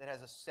systems that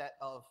has a set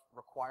of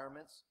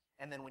requirements,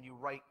 and then when you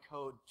write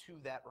code to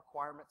that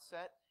requirement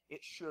set,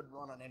 it should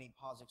run on any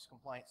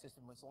POSIX-compliant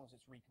system as long as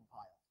it's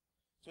recompiled.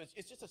 So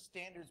it's just a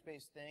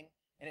standards-based thing,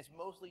 and it's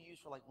mostly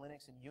used for like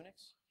Linux and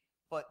Unix,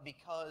 but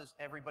because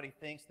everybody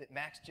thinks that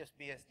Mac's just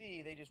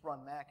BSD, they just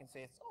run Mac and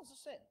say, it's a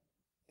sin.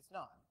 It's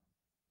not,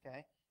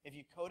 okay? If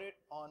you code it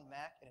on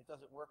Mac and it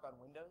doesn't work on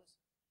Windows,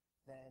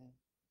 then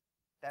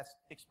that's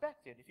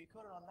expected. If you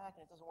code it on Mac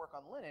and it doesn't work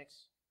on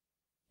Linux,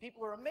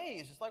 people are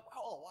amazed. It's like,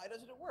 oh, why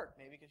doesn't it work?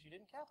 Maybe because you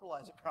didn't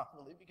capitalize it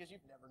properly, because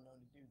you've never known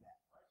to do that.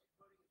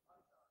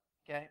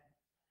 Okay?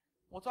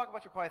 We'll talk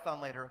about your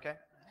Python later, okay?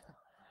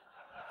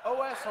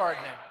 OS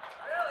hardening.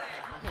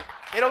 Really?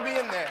 It'll be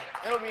in there.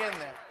 It'll be in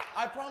there.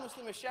 I promised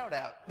them a shout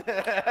out.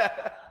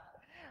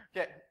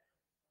 Okay.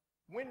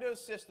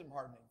 Windows system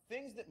hardening.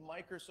 Things that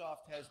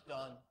Microsoft has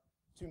done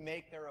to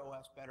make their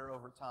OS better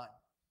over time,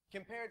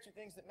 compared to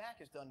things that Mac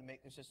has done to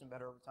make their system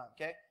better over time,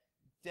 okay?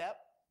 DEP,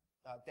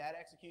 data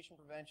execution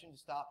prevention to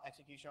stop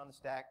execution on the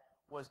stack,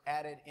 was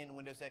added in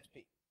Windows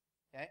XP,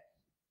 okay?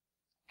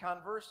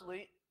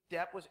 Conversely,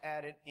 DEP was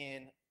added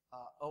in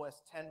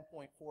OS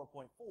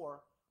 10.4.4,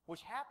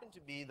 which happened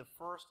to be the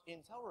first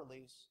Intel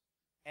release,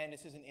 and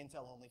this is an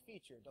Intel-only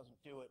feature. It doesn't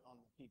do it on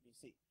the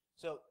PPC.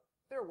 So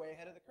they're way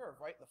ahead of the curve,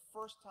 right? The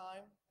first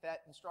time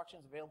that instruction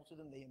is available to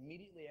them, they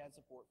immediately add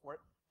support for it.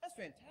 That's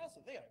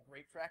fantastic. They got a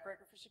great track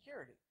record for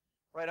security,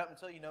 right up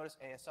until you notice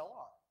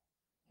ASLR,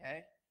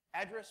 okay?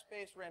 Address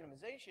space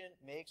randomization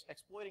makes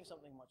exploiting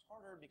something much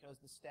harder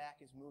because the stack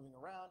is moving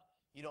around.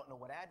 You don't know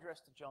what address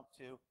to jump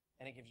to,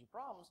 and it gives you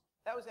problems.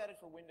 That was added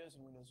for Windows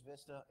and Windows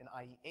Vista and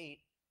IE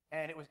 8,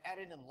 and it was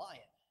added in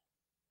Lion,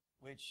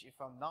 which, if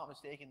I'm not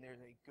mistaken,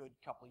 there's a good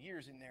couple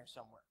years in there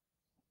somewhere.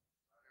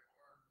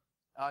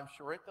 I'm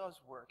sure it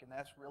does work, and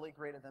that's really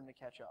great of them to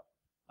catch up.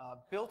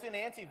 Built-in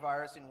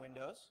antivirus in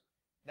Windows.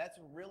 That's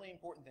a really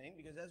important thing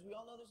because, as we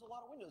all know, there's a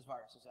lot of Windows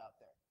viruses out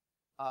there.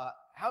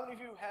 How many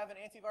of you have an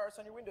antivirus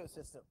on your Windows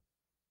system?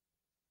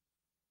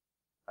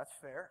 That's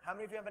fair. How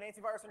many of you have an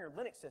antivirus on your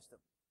Linux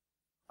system?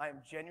 I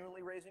am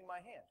genuinely raising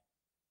my hand.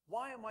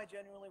 Why am I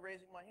genuinely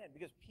raising my hand?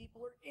 Because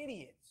people are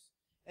idiots.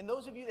 And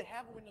those of you that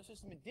have a Windows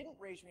system and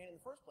didn't raise your hand in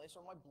the first place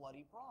are my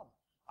bloody problem.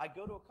 I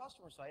go to a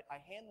customer site,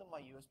 I hand them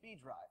my USB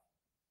drive.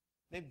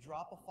 They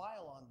drop a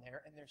file on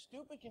there, and their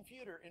stupid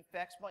computer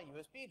infects my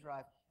USB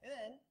drive. And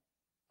then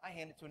I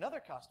hand it to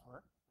another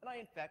customer, and I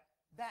infect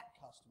that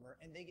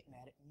customer, and they get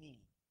mad at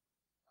me.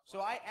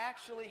 So I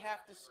actually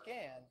have to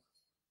scan.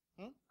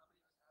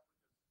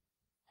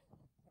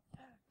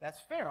 That's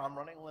fair. I'm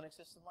running a Linux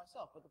system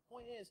myself. But the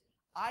point is,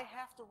 I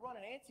have to run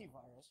an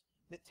antivirus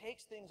that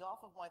takes things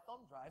off of my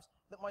thumb drives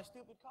that my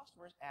stupid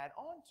customers add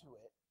onto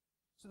it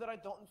so that I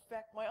don't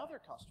infect my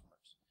other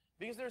customers.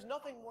 Because there's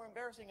nothing more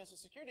embarrassing as a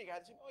security guy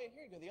than saying, oh, yeah,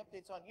 here you go, the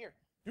update's on here.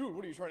 Dude,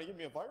 what are you trying to give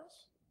me a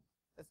virus?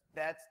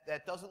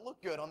 That doesn't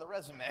look good on the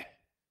resume.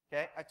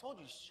 Okay? I told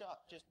you,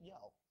 just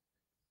yell.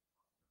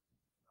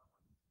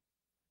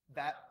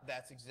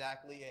 That's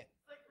exactly it.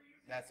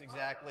 That's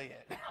exactly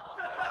it.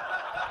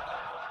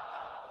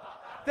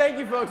 Thank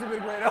you, folks. It's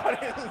been a great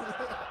audience.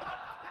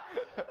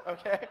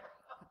 Okay?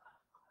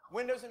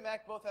 Windows and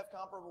Mac both have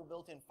comparable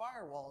built-in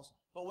firewalls,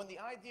 but when the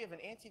idea of an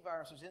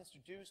antivirus was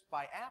introduced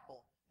by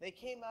Apple, they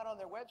came out on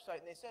their website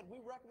and they said, we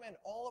recommend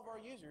all of our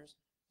users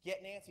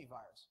get an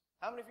antivirus.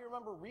 How many of you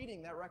remember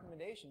reading that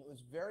recommendation? It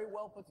was very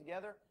well put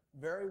together,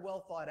 very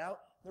well thought out.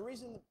 The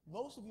reason that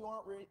most of you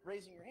aren't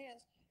raising your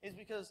hands is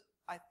because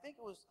I think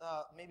it was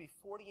maybe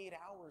 48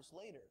 hours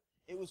later,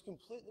 it was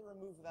completely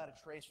removed without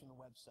a trace from the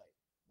website.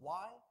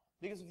 Why?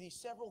 Because of these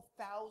several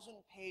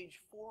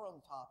thousand-page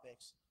forum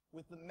topics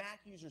with the Mac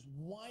users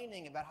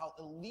whining about how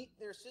elite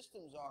their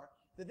systems are,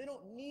 that they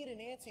don't need an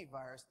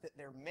antivirus that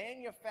their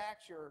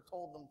manufacturer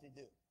told them to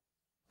do.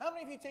 How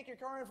many of you take your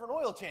car in for an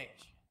oil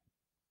change?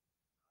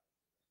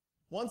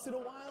 Once in a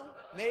while?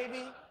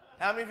 Maybe.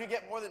 How many of you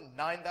get more than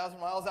 9,000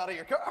 miles out of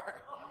your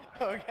car?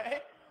 Okay?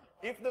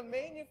 If the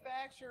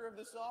manufacturer of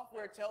the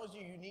software tells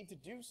you you need to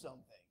do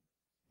something,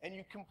 and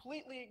you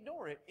completely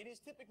ignore it, it is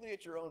typically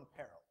at your own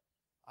peril.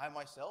 I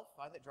myself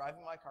find that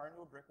driving my car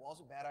into a brick wall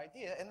is a bad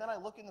idea, and then I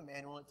look in the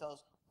manual and it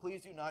tells,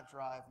 please do not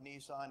drive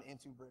Nissan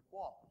into brick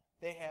wall.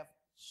 They have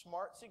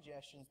smart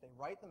suggestions, they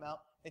write them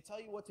out, they tell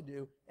you what to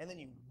do, and then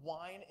you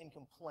whine and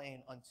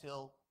complain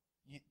until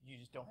you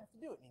just don't have to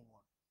do it anymore.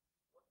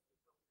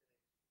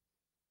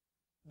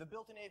 The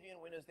built-in AV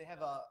in Windows, they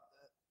have a,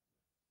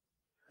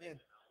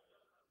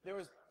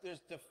 there's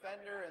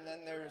Defender, and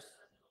then there's,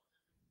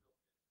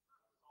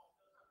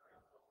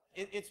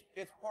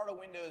 it's part of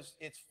Windows.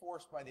 It's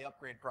forced by the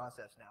upgrade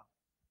process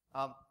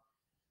now.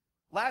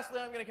 Lastly,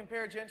 I'm going to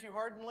compare Gentoo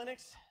hardened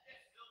Linux.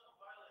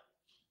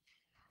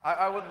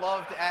 I would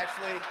love to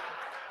actually.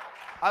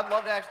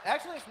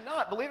 Actually, it's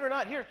not. Believe it or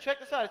not. Here, check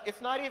this out.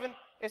 It's not even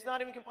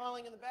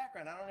compiling in the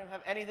background. I don't even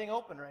have anything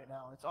open right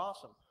now. It's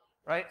awesome,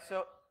 right?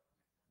 So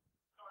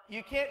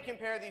you can't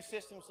compare these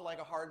systems to like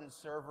a hardened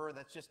server.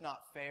 That's just not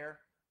fair.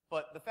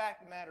 But the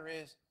fact of the matter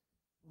is,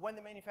 when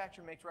the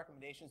manufacturer makes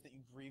recommendations that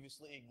you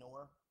grievously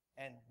ignore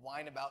and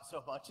whine about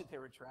so much that they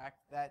retract,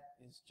 that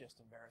is just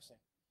embarrassing.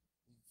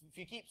 If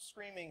you keep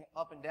screaming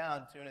up and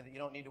down, Tuna, that you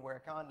don't need to wear a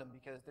condom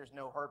because there's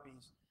no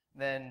herpes,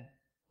 then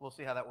we'll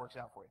see how that works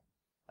out for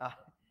you.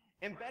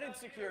 Embedded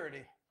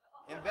security.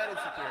 Embedded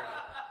security.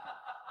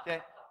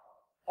 Okay.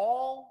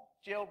 All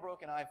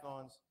jailbroken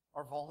iPhones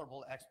are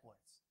vulnerable to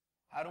exploits.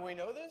 How do we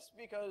know this?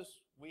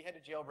 Because we had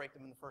to jailbreak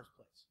them in the first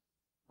place,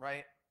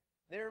 right?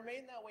 They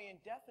remain that way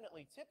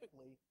indefinitely,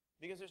 typically,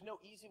 because there's no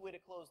easy way to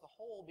close the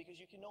hole because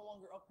you can no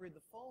longer upgrade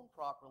the phone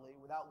properly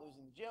without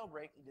losing the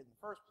jailbreak you did in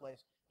the first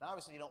place. And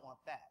obviously, you don't want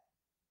that.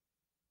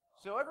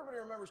 So everybody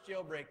remembers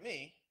Jailbreak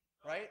Me,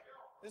 right?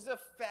 This is a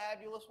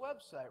fabulous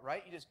website,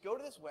 right? You just go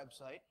to this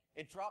website,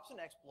 it drops an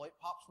exploit,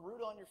 pops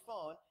root on your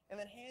phone, and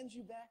then hands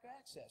you back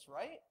access,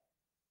 right?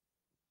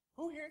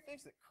 Who here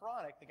thinks that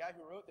Chronic, the guy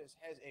who wrote this,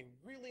 has a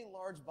really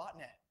large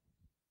botnet?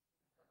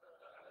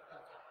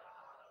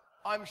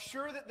 I'm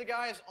sure that the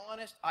guy is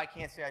honest. I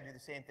can't say I do the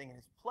same thing in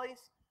his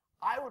place.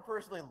 I would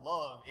personally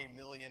love a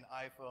million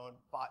iPhone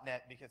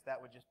botnet because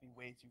that would just be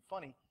way too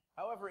funny.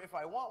 However, if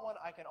I want one,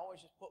 I can always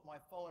just put my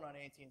phone on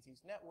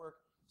AT&T's network,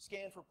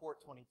 scan for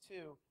port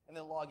 22, and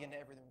then log into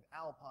everything with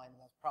Alpine,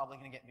 and that's probably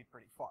going to get me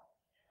pretty far.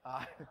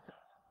 I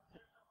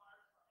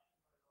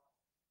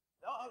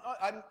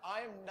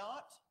am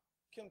not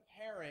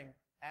comparing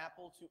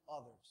Apple to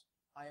others.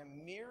 I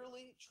am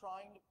merely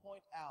trying to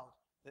point out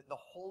that the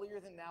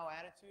holier-than-thou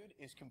attitude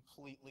is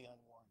completely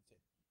unwarranted.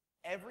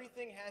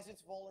 Everything has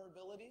its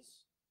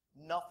vulnerabilities.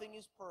 Nothing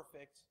is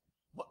perfect.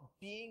 But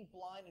being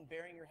blind and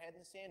burying your head in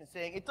the sand and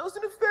saying, it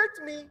doesn't affect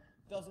me,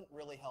 doesn't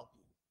really help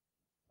you.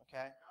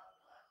 Okay?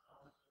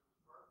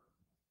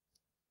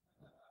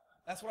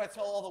 That's what I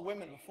tell all the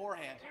women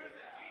beforehand.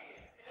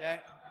 Okay?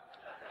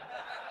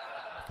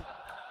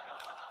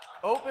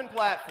 Open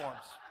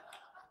platforms.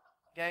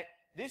 Okay?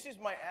 This is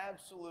my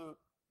absolute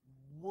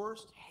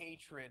worst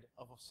hatred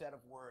of a set of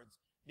words,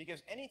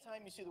 because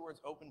anytime you see the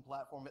words open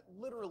platform, it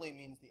literally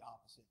means the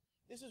opposite.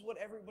 This is what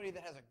everybody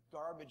that has a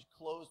garbage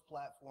closed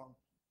platform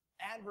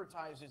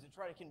advertises to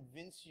try to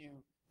convince you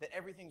that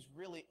everything's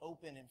really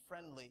open and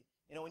friendly.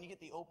 You know, when you get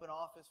the open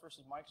office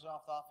versus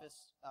Microsoft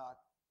Office,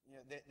 you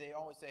know, they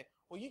always say,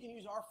 well, you can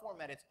use our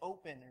format, it's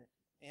open. Or,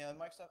 you know,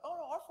 Microsoft, oh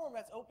no, our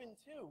format's open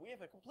too. We have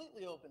a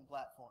completely open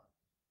platform.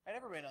 And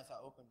everybody knows how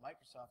open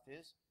Microsoft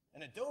is.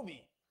 And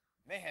Adobe,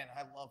 man,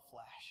 I love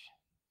Flash.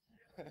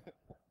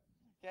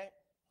 Okay?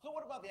 So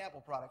what about the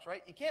Apple products,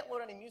 right? You can't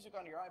load any music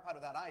onto your iPod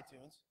without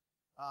iTunes.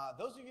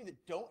 Those of you that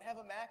don't have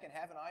a Mac and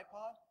have an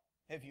iPod,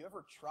 have you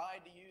ever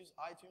tried to use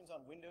iTunes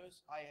on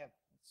Windows? I have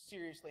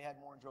seriously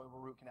had more enjoyable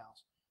root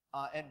canals.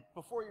 And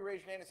before you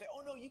raise your hand and say,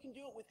 oh no, you can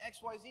do it with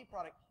XYZ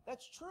product,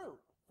 that's true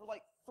for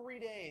like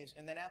 3 days,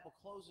 and then Apple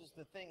closes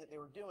the thing that they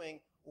were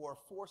doing or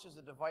forces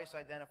a device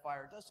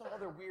identifier, does some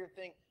other weird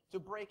thing to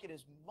break it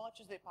as much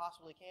as they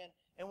possibly can.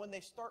 And when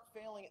they start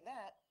failing at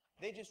that,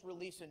 they just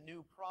release a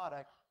new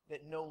product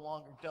that no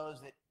longer does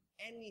that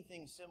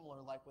anything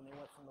similar, like when they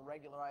went from the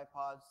regular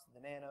iPods to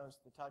the Nanos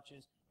to the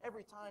Touches.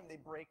 Every time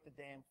they break the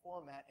damn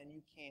format and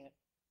you can't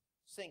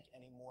sync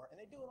anymore. And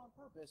they do it on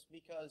purpose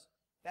because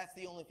that's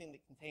the only thing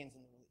that contains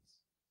in the release.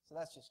 So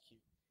that's just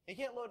cute. You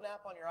can't load an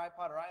app on your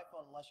iPod or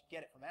iPhone unless you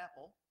get it from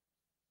Apple.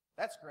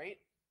 That's great.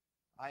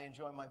 I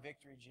enjoy my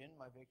Victory gin,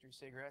 my Victory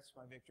cigarettes,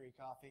 my Victory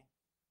coffee.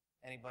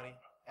 Anybody?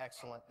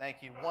 Excellent. Thank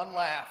you. One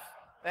laugh.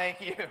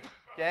 Thank you.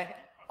 Okay?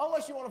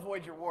 Unless you want to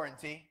avoid your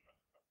warranty.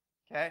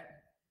 Okay?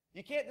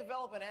 You can't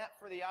develop an app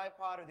for the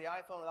iPod or the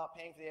iPhone without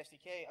paying for the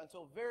SDK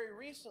until very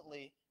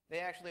recently they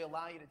actually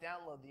allow you to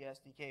download the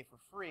SDK for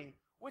free,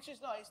 which is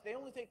nice. They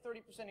only take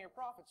 30% of your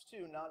profits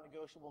too,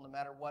 non-negotiable no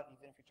matter what,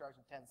 even if you're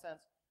charging 10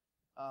 cents.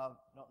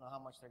 Don't know how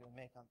much they're going to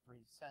make on 3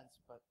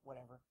 cents, but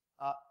whatever.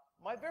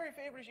 My very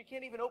favorite is you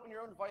can't even open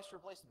your own device to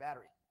replace the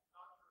battery.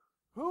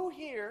 Who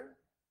here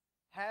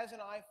has an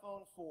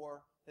iPhone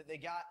 4 that they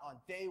got on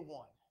day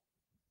one?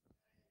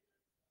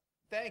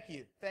 Thank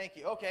you. Thank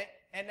you. Okay.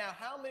 And now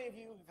how many of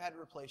you have had to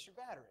replace your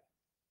battery?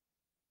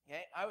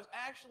 Okay. I was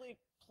actually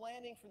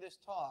planning for this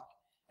talk,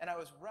 and I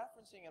was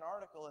referencing an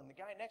article, and the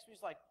guy next to me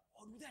is like,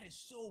 oh, dude, that is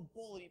so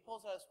bold. He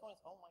pulls out his phone and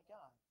says, oh, my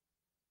God.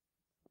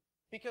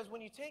 Because when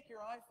you take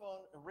your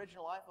iPhone,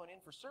 original iPhone in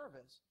for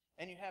service,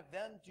 and you have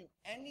them do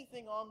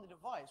anything on the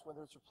device,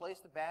 whether it's replace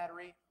the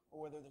battery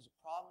or whether there's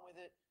a problem with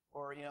it,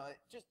 or, you know,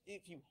 just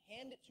if you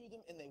hand it to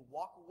them and they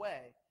walk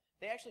away,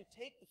 they actually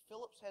take the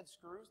Phillips head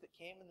screws that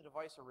came in the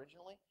device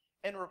originally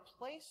and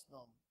replace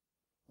them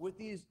with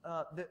these,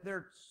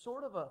 they're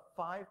sort of a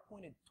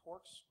 5-pointed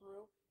Torx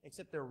screw,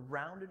 except they're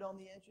rounded on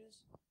the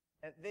edges.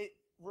 And they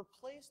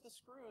replace the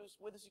screws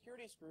with a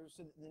security screw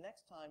so that the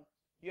next time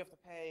you have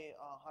to pay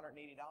 $180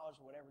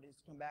 or whatever it is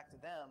to come back to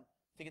them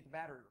to get the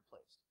battery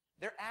replaced.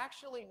 They're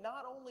actually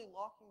not only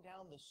locking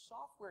down the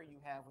software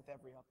you have with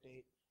every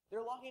update,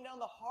 they're locking down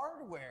the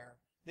hardware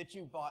that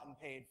you bought and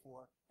paid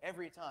for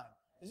every time.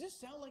 Does this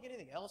sound like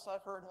anything else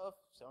I've heard of,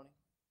 Sony?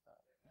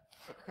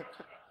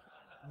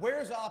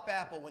 Where's Op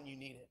Apple when you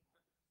need it?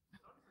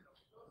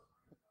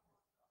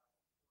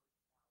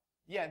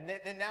 Yeah,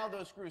 and now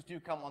those screws do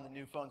come on the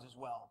new phones as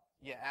well.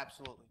 Yeah,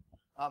 absolutely.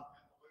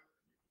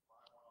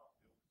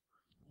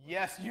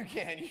 Yes, you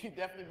can. You can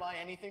definitely buy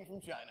anything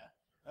from China.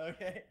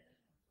 Okay?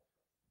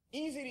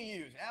 Easy to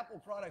use.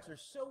 Apple products are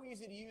so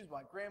easy to use.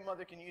 My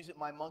grandmother can use it.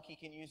 My monkey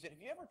can use it. Have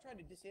you ever tried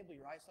to disable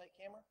your eyesight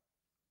camera?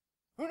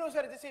 Who knows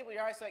how to disable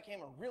your eyesight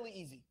camera? Really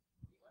easy.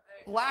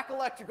 Black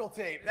electrical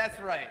tape. That's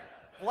right.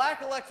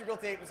 Black electrical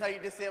tape is how you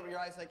disable your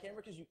eyesight camera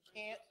because you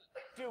can't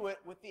do it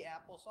with the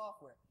Apple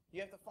software.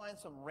 You have to find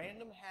some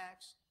random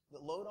hacks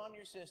that load onto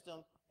your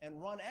system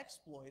and run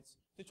exploits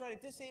to try to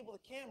disable the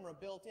camera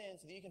built in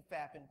so that you can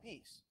fap in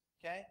peace.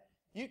 Okay?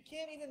 You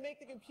can't even make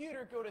the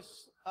computer go to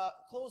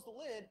close the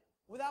lid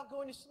without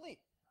going to sleep.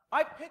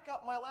 I pick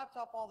up my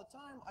laptop all the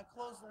time, I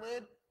close the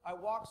lid, I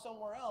walk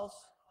somewhere else,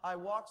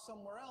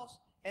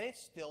 and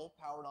it's still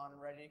powered on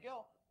and ready to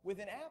go. With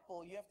an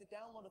Apple, you have to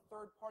download a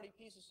third-party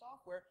piece of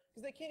software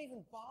because they can't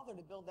even bother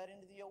to build that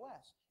into the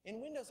OS. In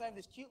Windows, I have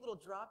this cute little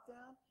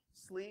drop-down,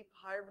 sleep,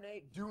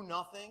 hibernate, do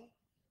nothing.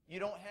 You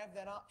don't have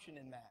that option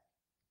in Mac.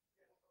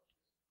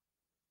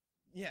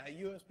 Yeah, a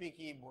USB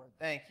keyboard.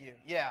 Thank you.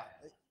 Yeah.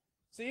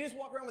 So you just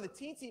walk around with a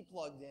TT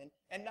plugged in,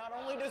 and not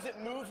only does it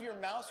move your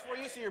mouse for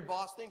you so your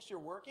boss thinks you're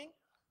working,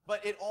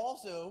 but it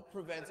also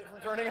prevents it from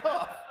turning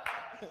off.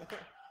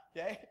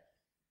 Okay?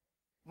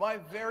 My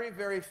very,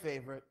 very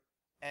favorite,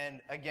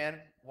 and again,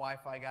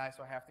 Wi-Fi guy,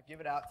 so I have to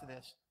give it out to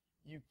this,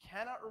 you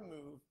cannot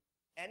remove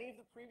any of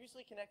the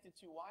previously connected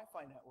to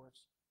Wi-Fi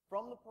networks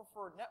from the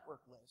preferred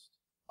network list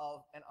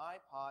of an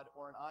iPod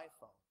or an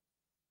iPhone,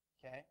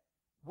 okay?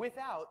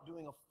 Without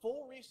doing a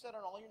full reset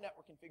on all your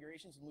network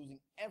configurations and losing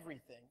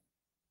everything,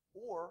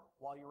 or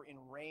while you're in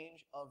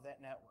range of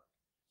that network.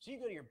 So you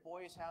go to your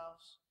boy's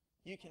house,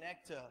 You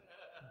connect to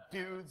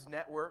Dude's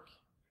network,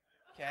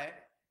 okay?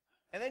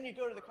 And then you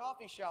go to the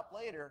coffee shop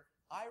later.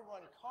 I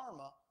run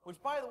Karma, which,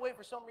 by the way,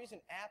 for some reason,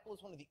 Apple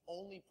is one of the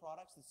only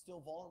products that's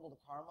still vulnerable to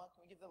Karma.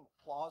 Can we give them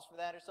applause for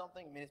that or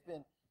something? I mean, it's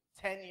been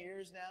 10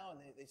 years now, and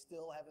they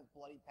still haven't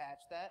bloody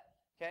patched that,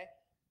 okay?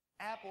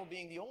 Apple,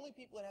 being the only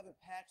people that haven't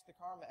patched the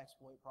Karma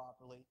exploit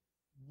properly,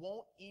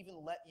 won't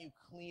even let you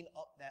clean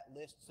up that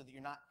list so that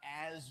you're not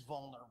as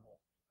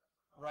vulnerable,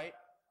 right?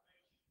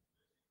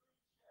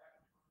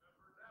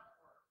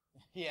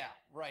 Yeah,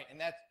 right, and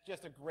that's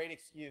just a great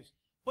excuse.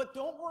 But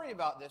don't worry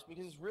about this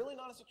because it's really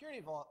not a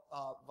security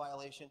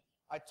violation.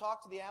 I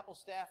talked to the Apple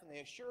staff and they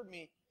assured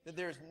me that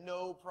there's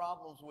no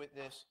problems with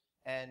this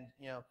and,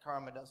 you know,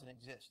 Karma doesn't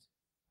exist.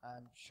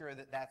 I'm sure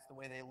that that's the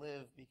way they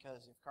live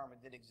because if Karma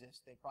did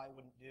exist, they probably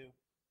wouldn't do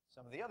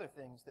some of the other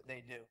things that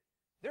they do.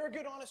 They're a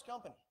good, honest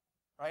company,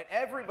 right?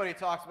 Everybody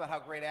talks about how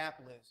great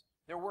Apple is.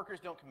 Their workers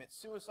don't commit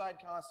suicide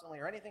constantly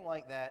or anything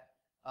like that.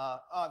 Oh,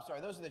 I'm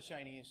sorry, those are the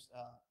Chinese.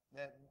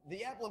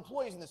 The Apple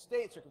employees in the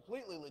States are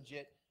completely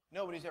legit.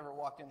 Nobody's ever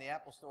walked in the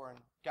Apple store and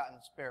gotten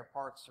spare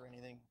parts or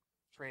anything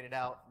traded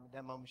out from a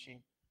demo machine.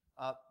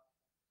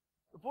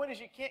 The point is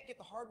you can't get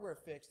the hardware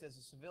fixed as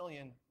a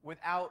civilian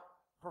without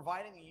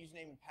providing the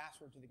username and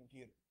password to the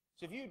computer.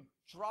 So if you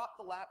drop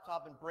the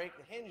laptop and break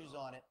the hinges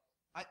on it,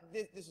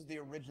 this is the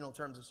original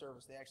terms of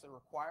service. They actually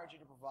required you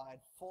to provide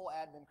full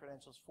admin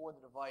credentials for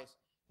the device.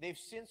 They've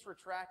since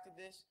retracted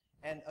this,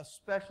 and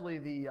especially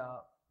the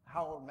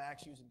how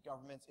Macs used in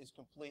governments is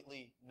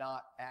completely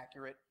not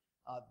accurate.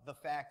 The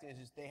fact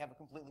is they have a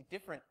completely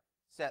different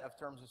set of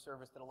terms of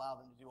service that allow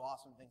them to do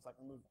awesome things like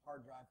remove the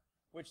hard drive,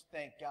 which,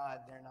 thank God,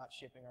 they're not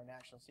shipping our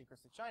national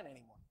secrets to China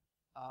anymore.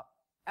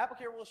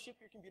 AppleCare will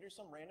ship your computer to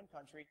some random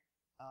country.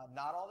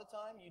 Not all the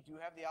time. You do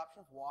have the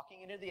option of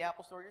walking into the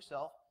Apple store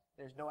yourself.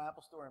 There's no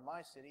Apple store in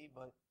my city,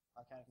 but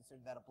I kind of consider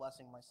that a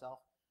blessing myself.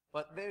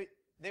 But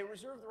they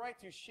reserve the right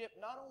to ship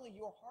not only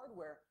your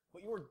hardware,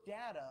 but your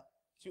data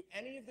to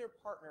any of their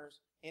partners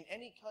in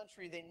any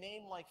country. They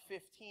name like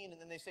 15, and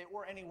then they say,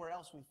 or anywhere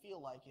else we feel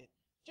like it,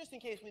 just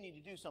in case we need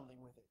to do something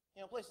with it.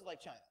 You know, places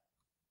like China.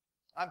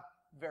 I'm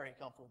very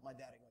comfortable with my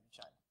data going to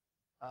China.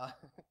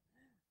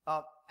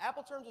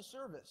 Apple terms of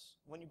service.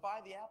 When you buy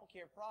the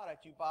AppleCare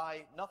product, you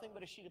buy nothing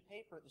but a sheet of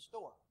paper at the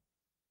store.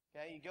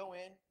 Okay, you go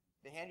in,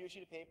 they hand you a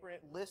sheet of paper, and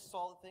it lists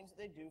all the things that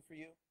they do for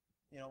you.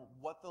 You know,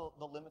 what the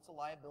limits of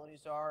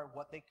liabilities are,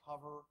 what they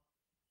cover.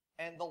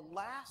 And the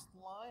last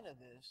line of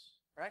this,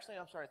 or actually,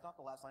 I'm sorry, it's not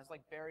the last line. It's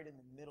like buried in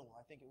the middle.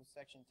 I think it was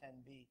section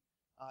 10B.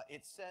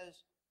 It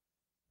says,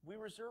 we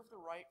reserve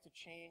the right to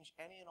change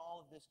any and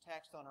all of this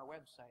text on our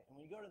website. And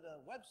when you go to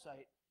the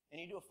website and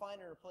you do a find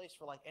and replace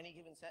for like any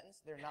given sentence,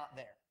 they're not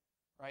there,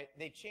 right?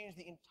 They change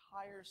the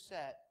entire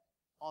set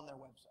on their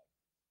website,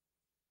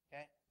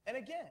 okay? And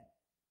again,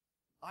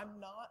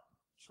 I'm not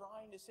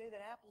trying to say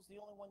that Apple's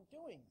the only one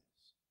doing this.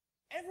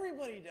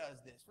 Everybody does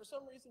this. For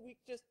some reason, we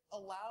just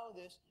allow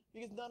this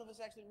because none of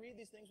us actually read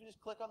these things. We just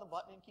click on the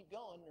button and keep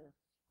going. Or,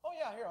 oh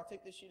yeah, here, I'll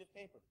take this sheet of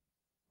paper,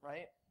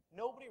 right?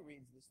 Nobody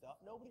reads this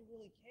stuff. Nobody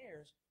really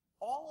cares.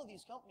 All of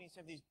these companies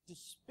have these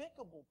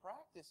despicable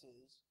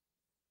practices,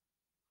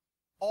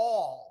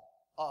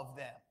 all of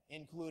them,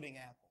 including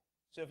Apple.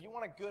 So if you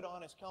want a good,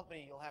 honest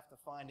company, you'll have to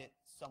find it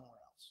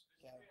somewhere else.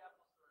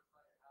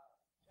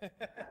 Okay?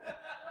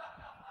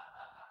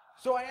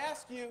 So I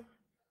ask you,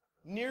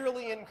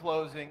 nearly in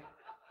closing,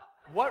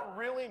 what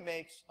really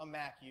makes a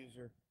Mac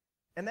user?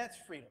 And that's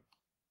freedom,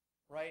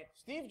 right?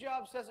 Steve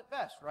Jobs says it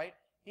best, right?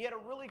 He had a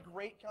really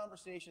great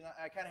conversation.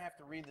 I kind of have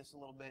to read this a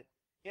little bit.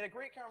 He had a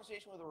great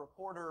conversation with a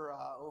reporter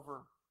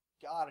over,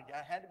 God, it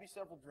had to be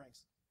several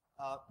drinks.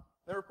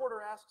 The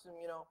reporter asks him,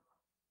 you know,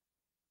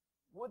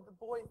 would the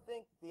boy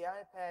think the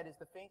iPad is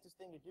the faintest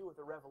thing to do with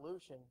a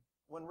revolution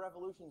when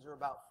revolutions are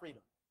about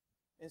freedom?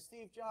 And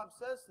Steve Jobs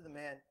says to the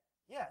man,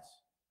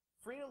 yes,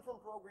 freedom from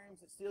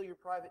programs that steal your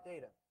private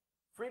data.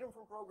 Freedom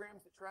from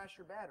programs that trash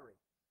your battery.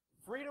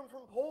 Freedom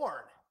from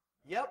porn.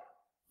 Yep,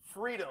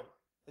 freedom.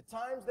 The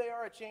times they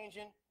are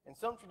a-changing, and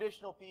some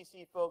traditional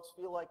PC folks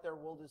feel like their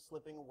world is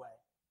slipping away.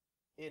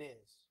 It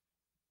is.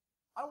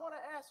 I want to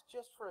ask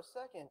just for a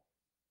second,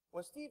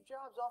 when Steve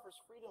Jobs offers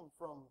freedom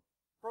from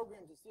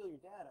programs that steal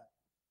your data,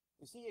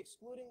 is he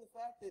excluding the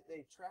fact that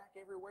they track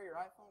everywhere your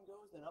iPhone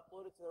goes and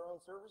upload it to their own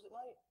servers at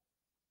night?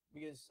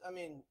 Because, I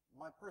mean,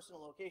 my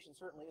personal location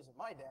certainly isn't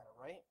my data,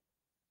 right?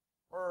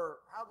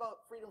 Or how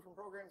about freedom from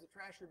programs that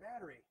trash your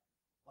battery?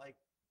 Like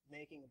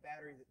making a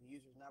battery that the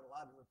user's not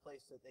allowed to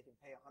replace so that they can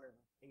pay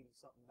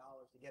 $180-something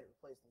to get it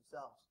replaced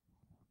themselves.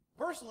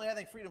 Personally, I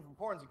think freedom from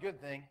porn is a good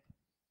thing.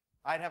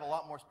 I'd have a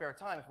lot more spare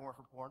time if it weren't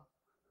for porn.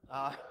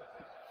 But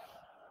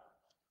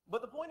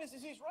the point is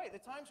he's right.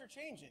 The times are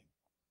changing.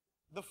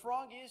 The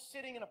frog is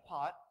sitting in a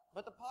pot,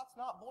 but the pot's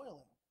not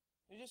boiling.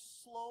 They're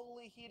just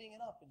slowly heating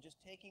it up and just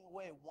taking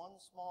away one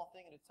small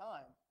thing at a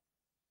time,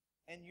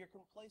 and you're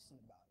complacent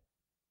about it.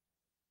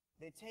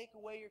 They take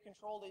away your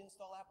control to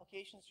install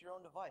applications to your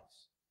own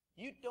device.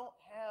 You don't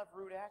have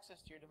root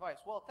access to your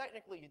device. Well,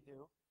 technically you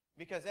do,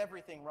 because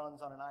everything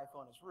runs on an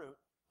iPhone as root,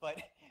 but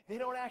they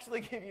don't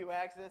actually give you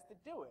access to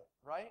do it,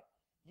 right?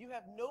 You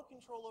have no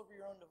control over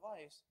your own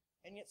device,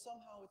 and yet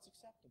somehow it's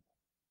acceptable,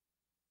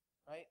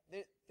 right?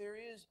 There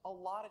is a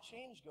lot of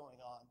change going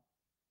on,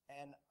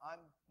 and I'm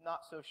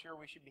not so sure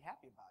we should be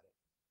happy about it.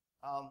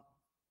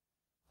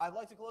 I'd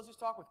like to close this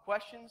talk with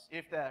questions.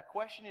 If the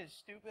question is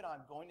stupid,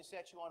 I'm going to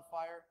set you on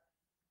fire.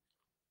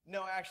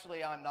 No,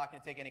 actually, I'm not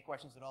going to take any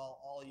questions at all.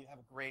 All of you have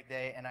a great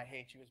day, and I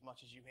hate you as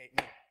much as you hate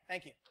me.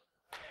 Thank you.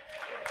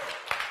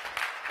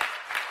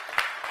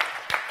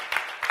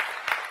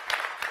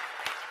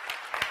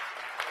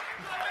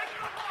 Make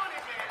it a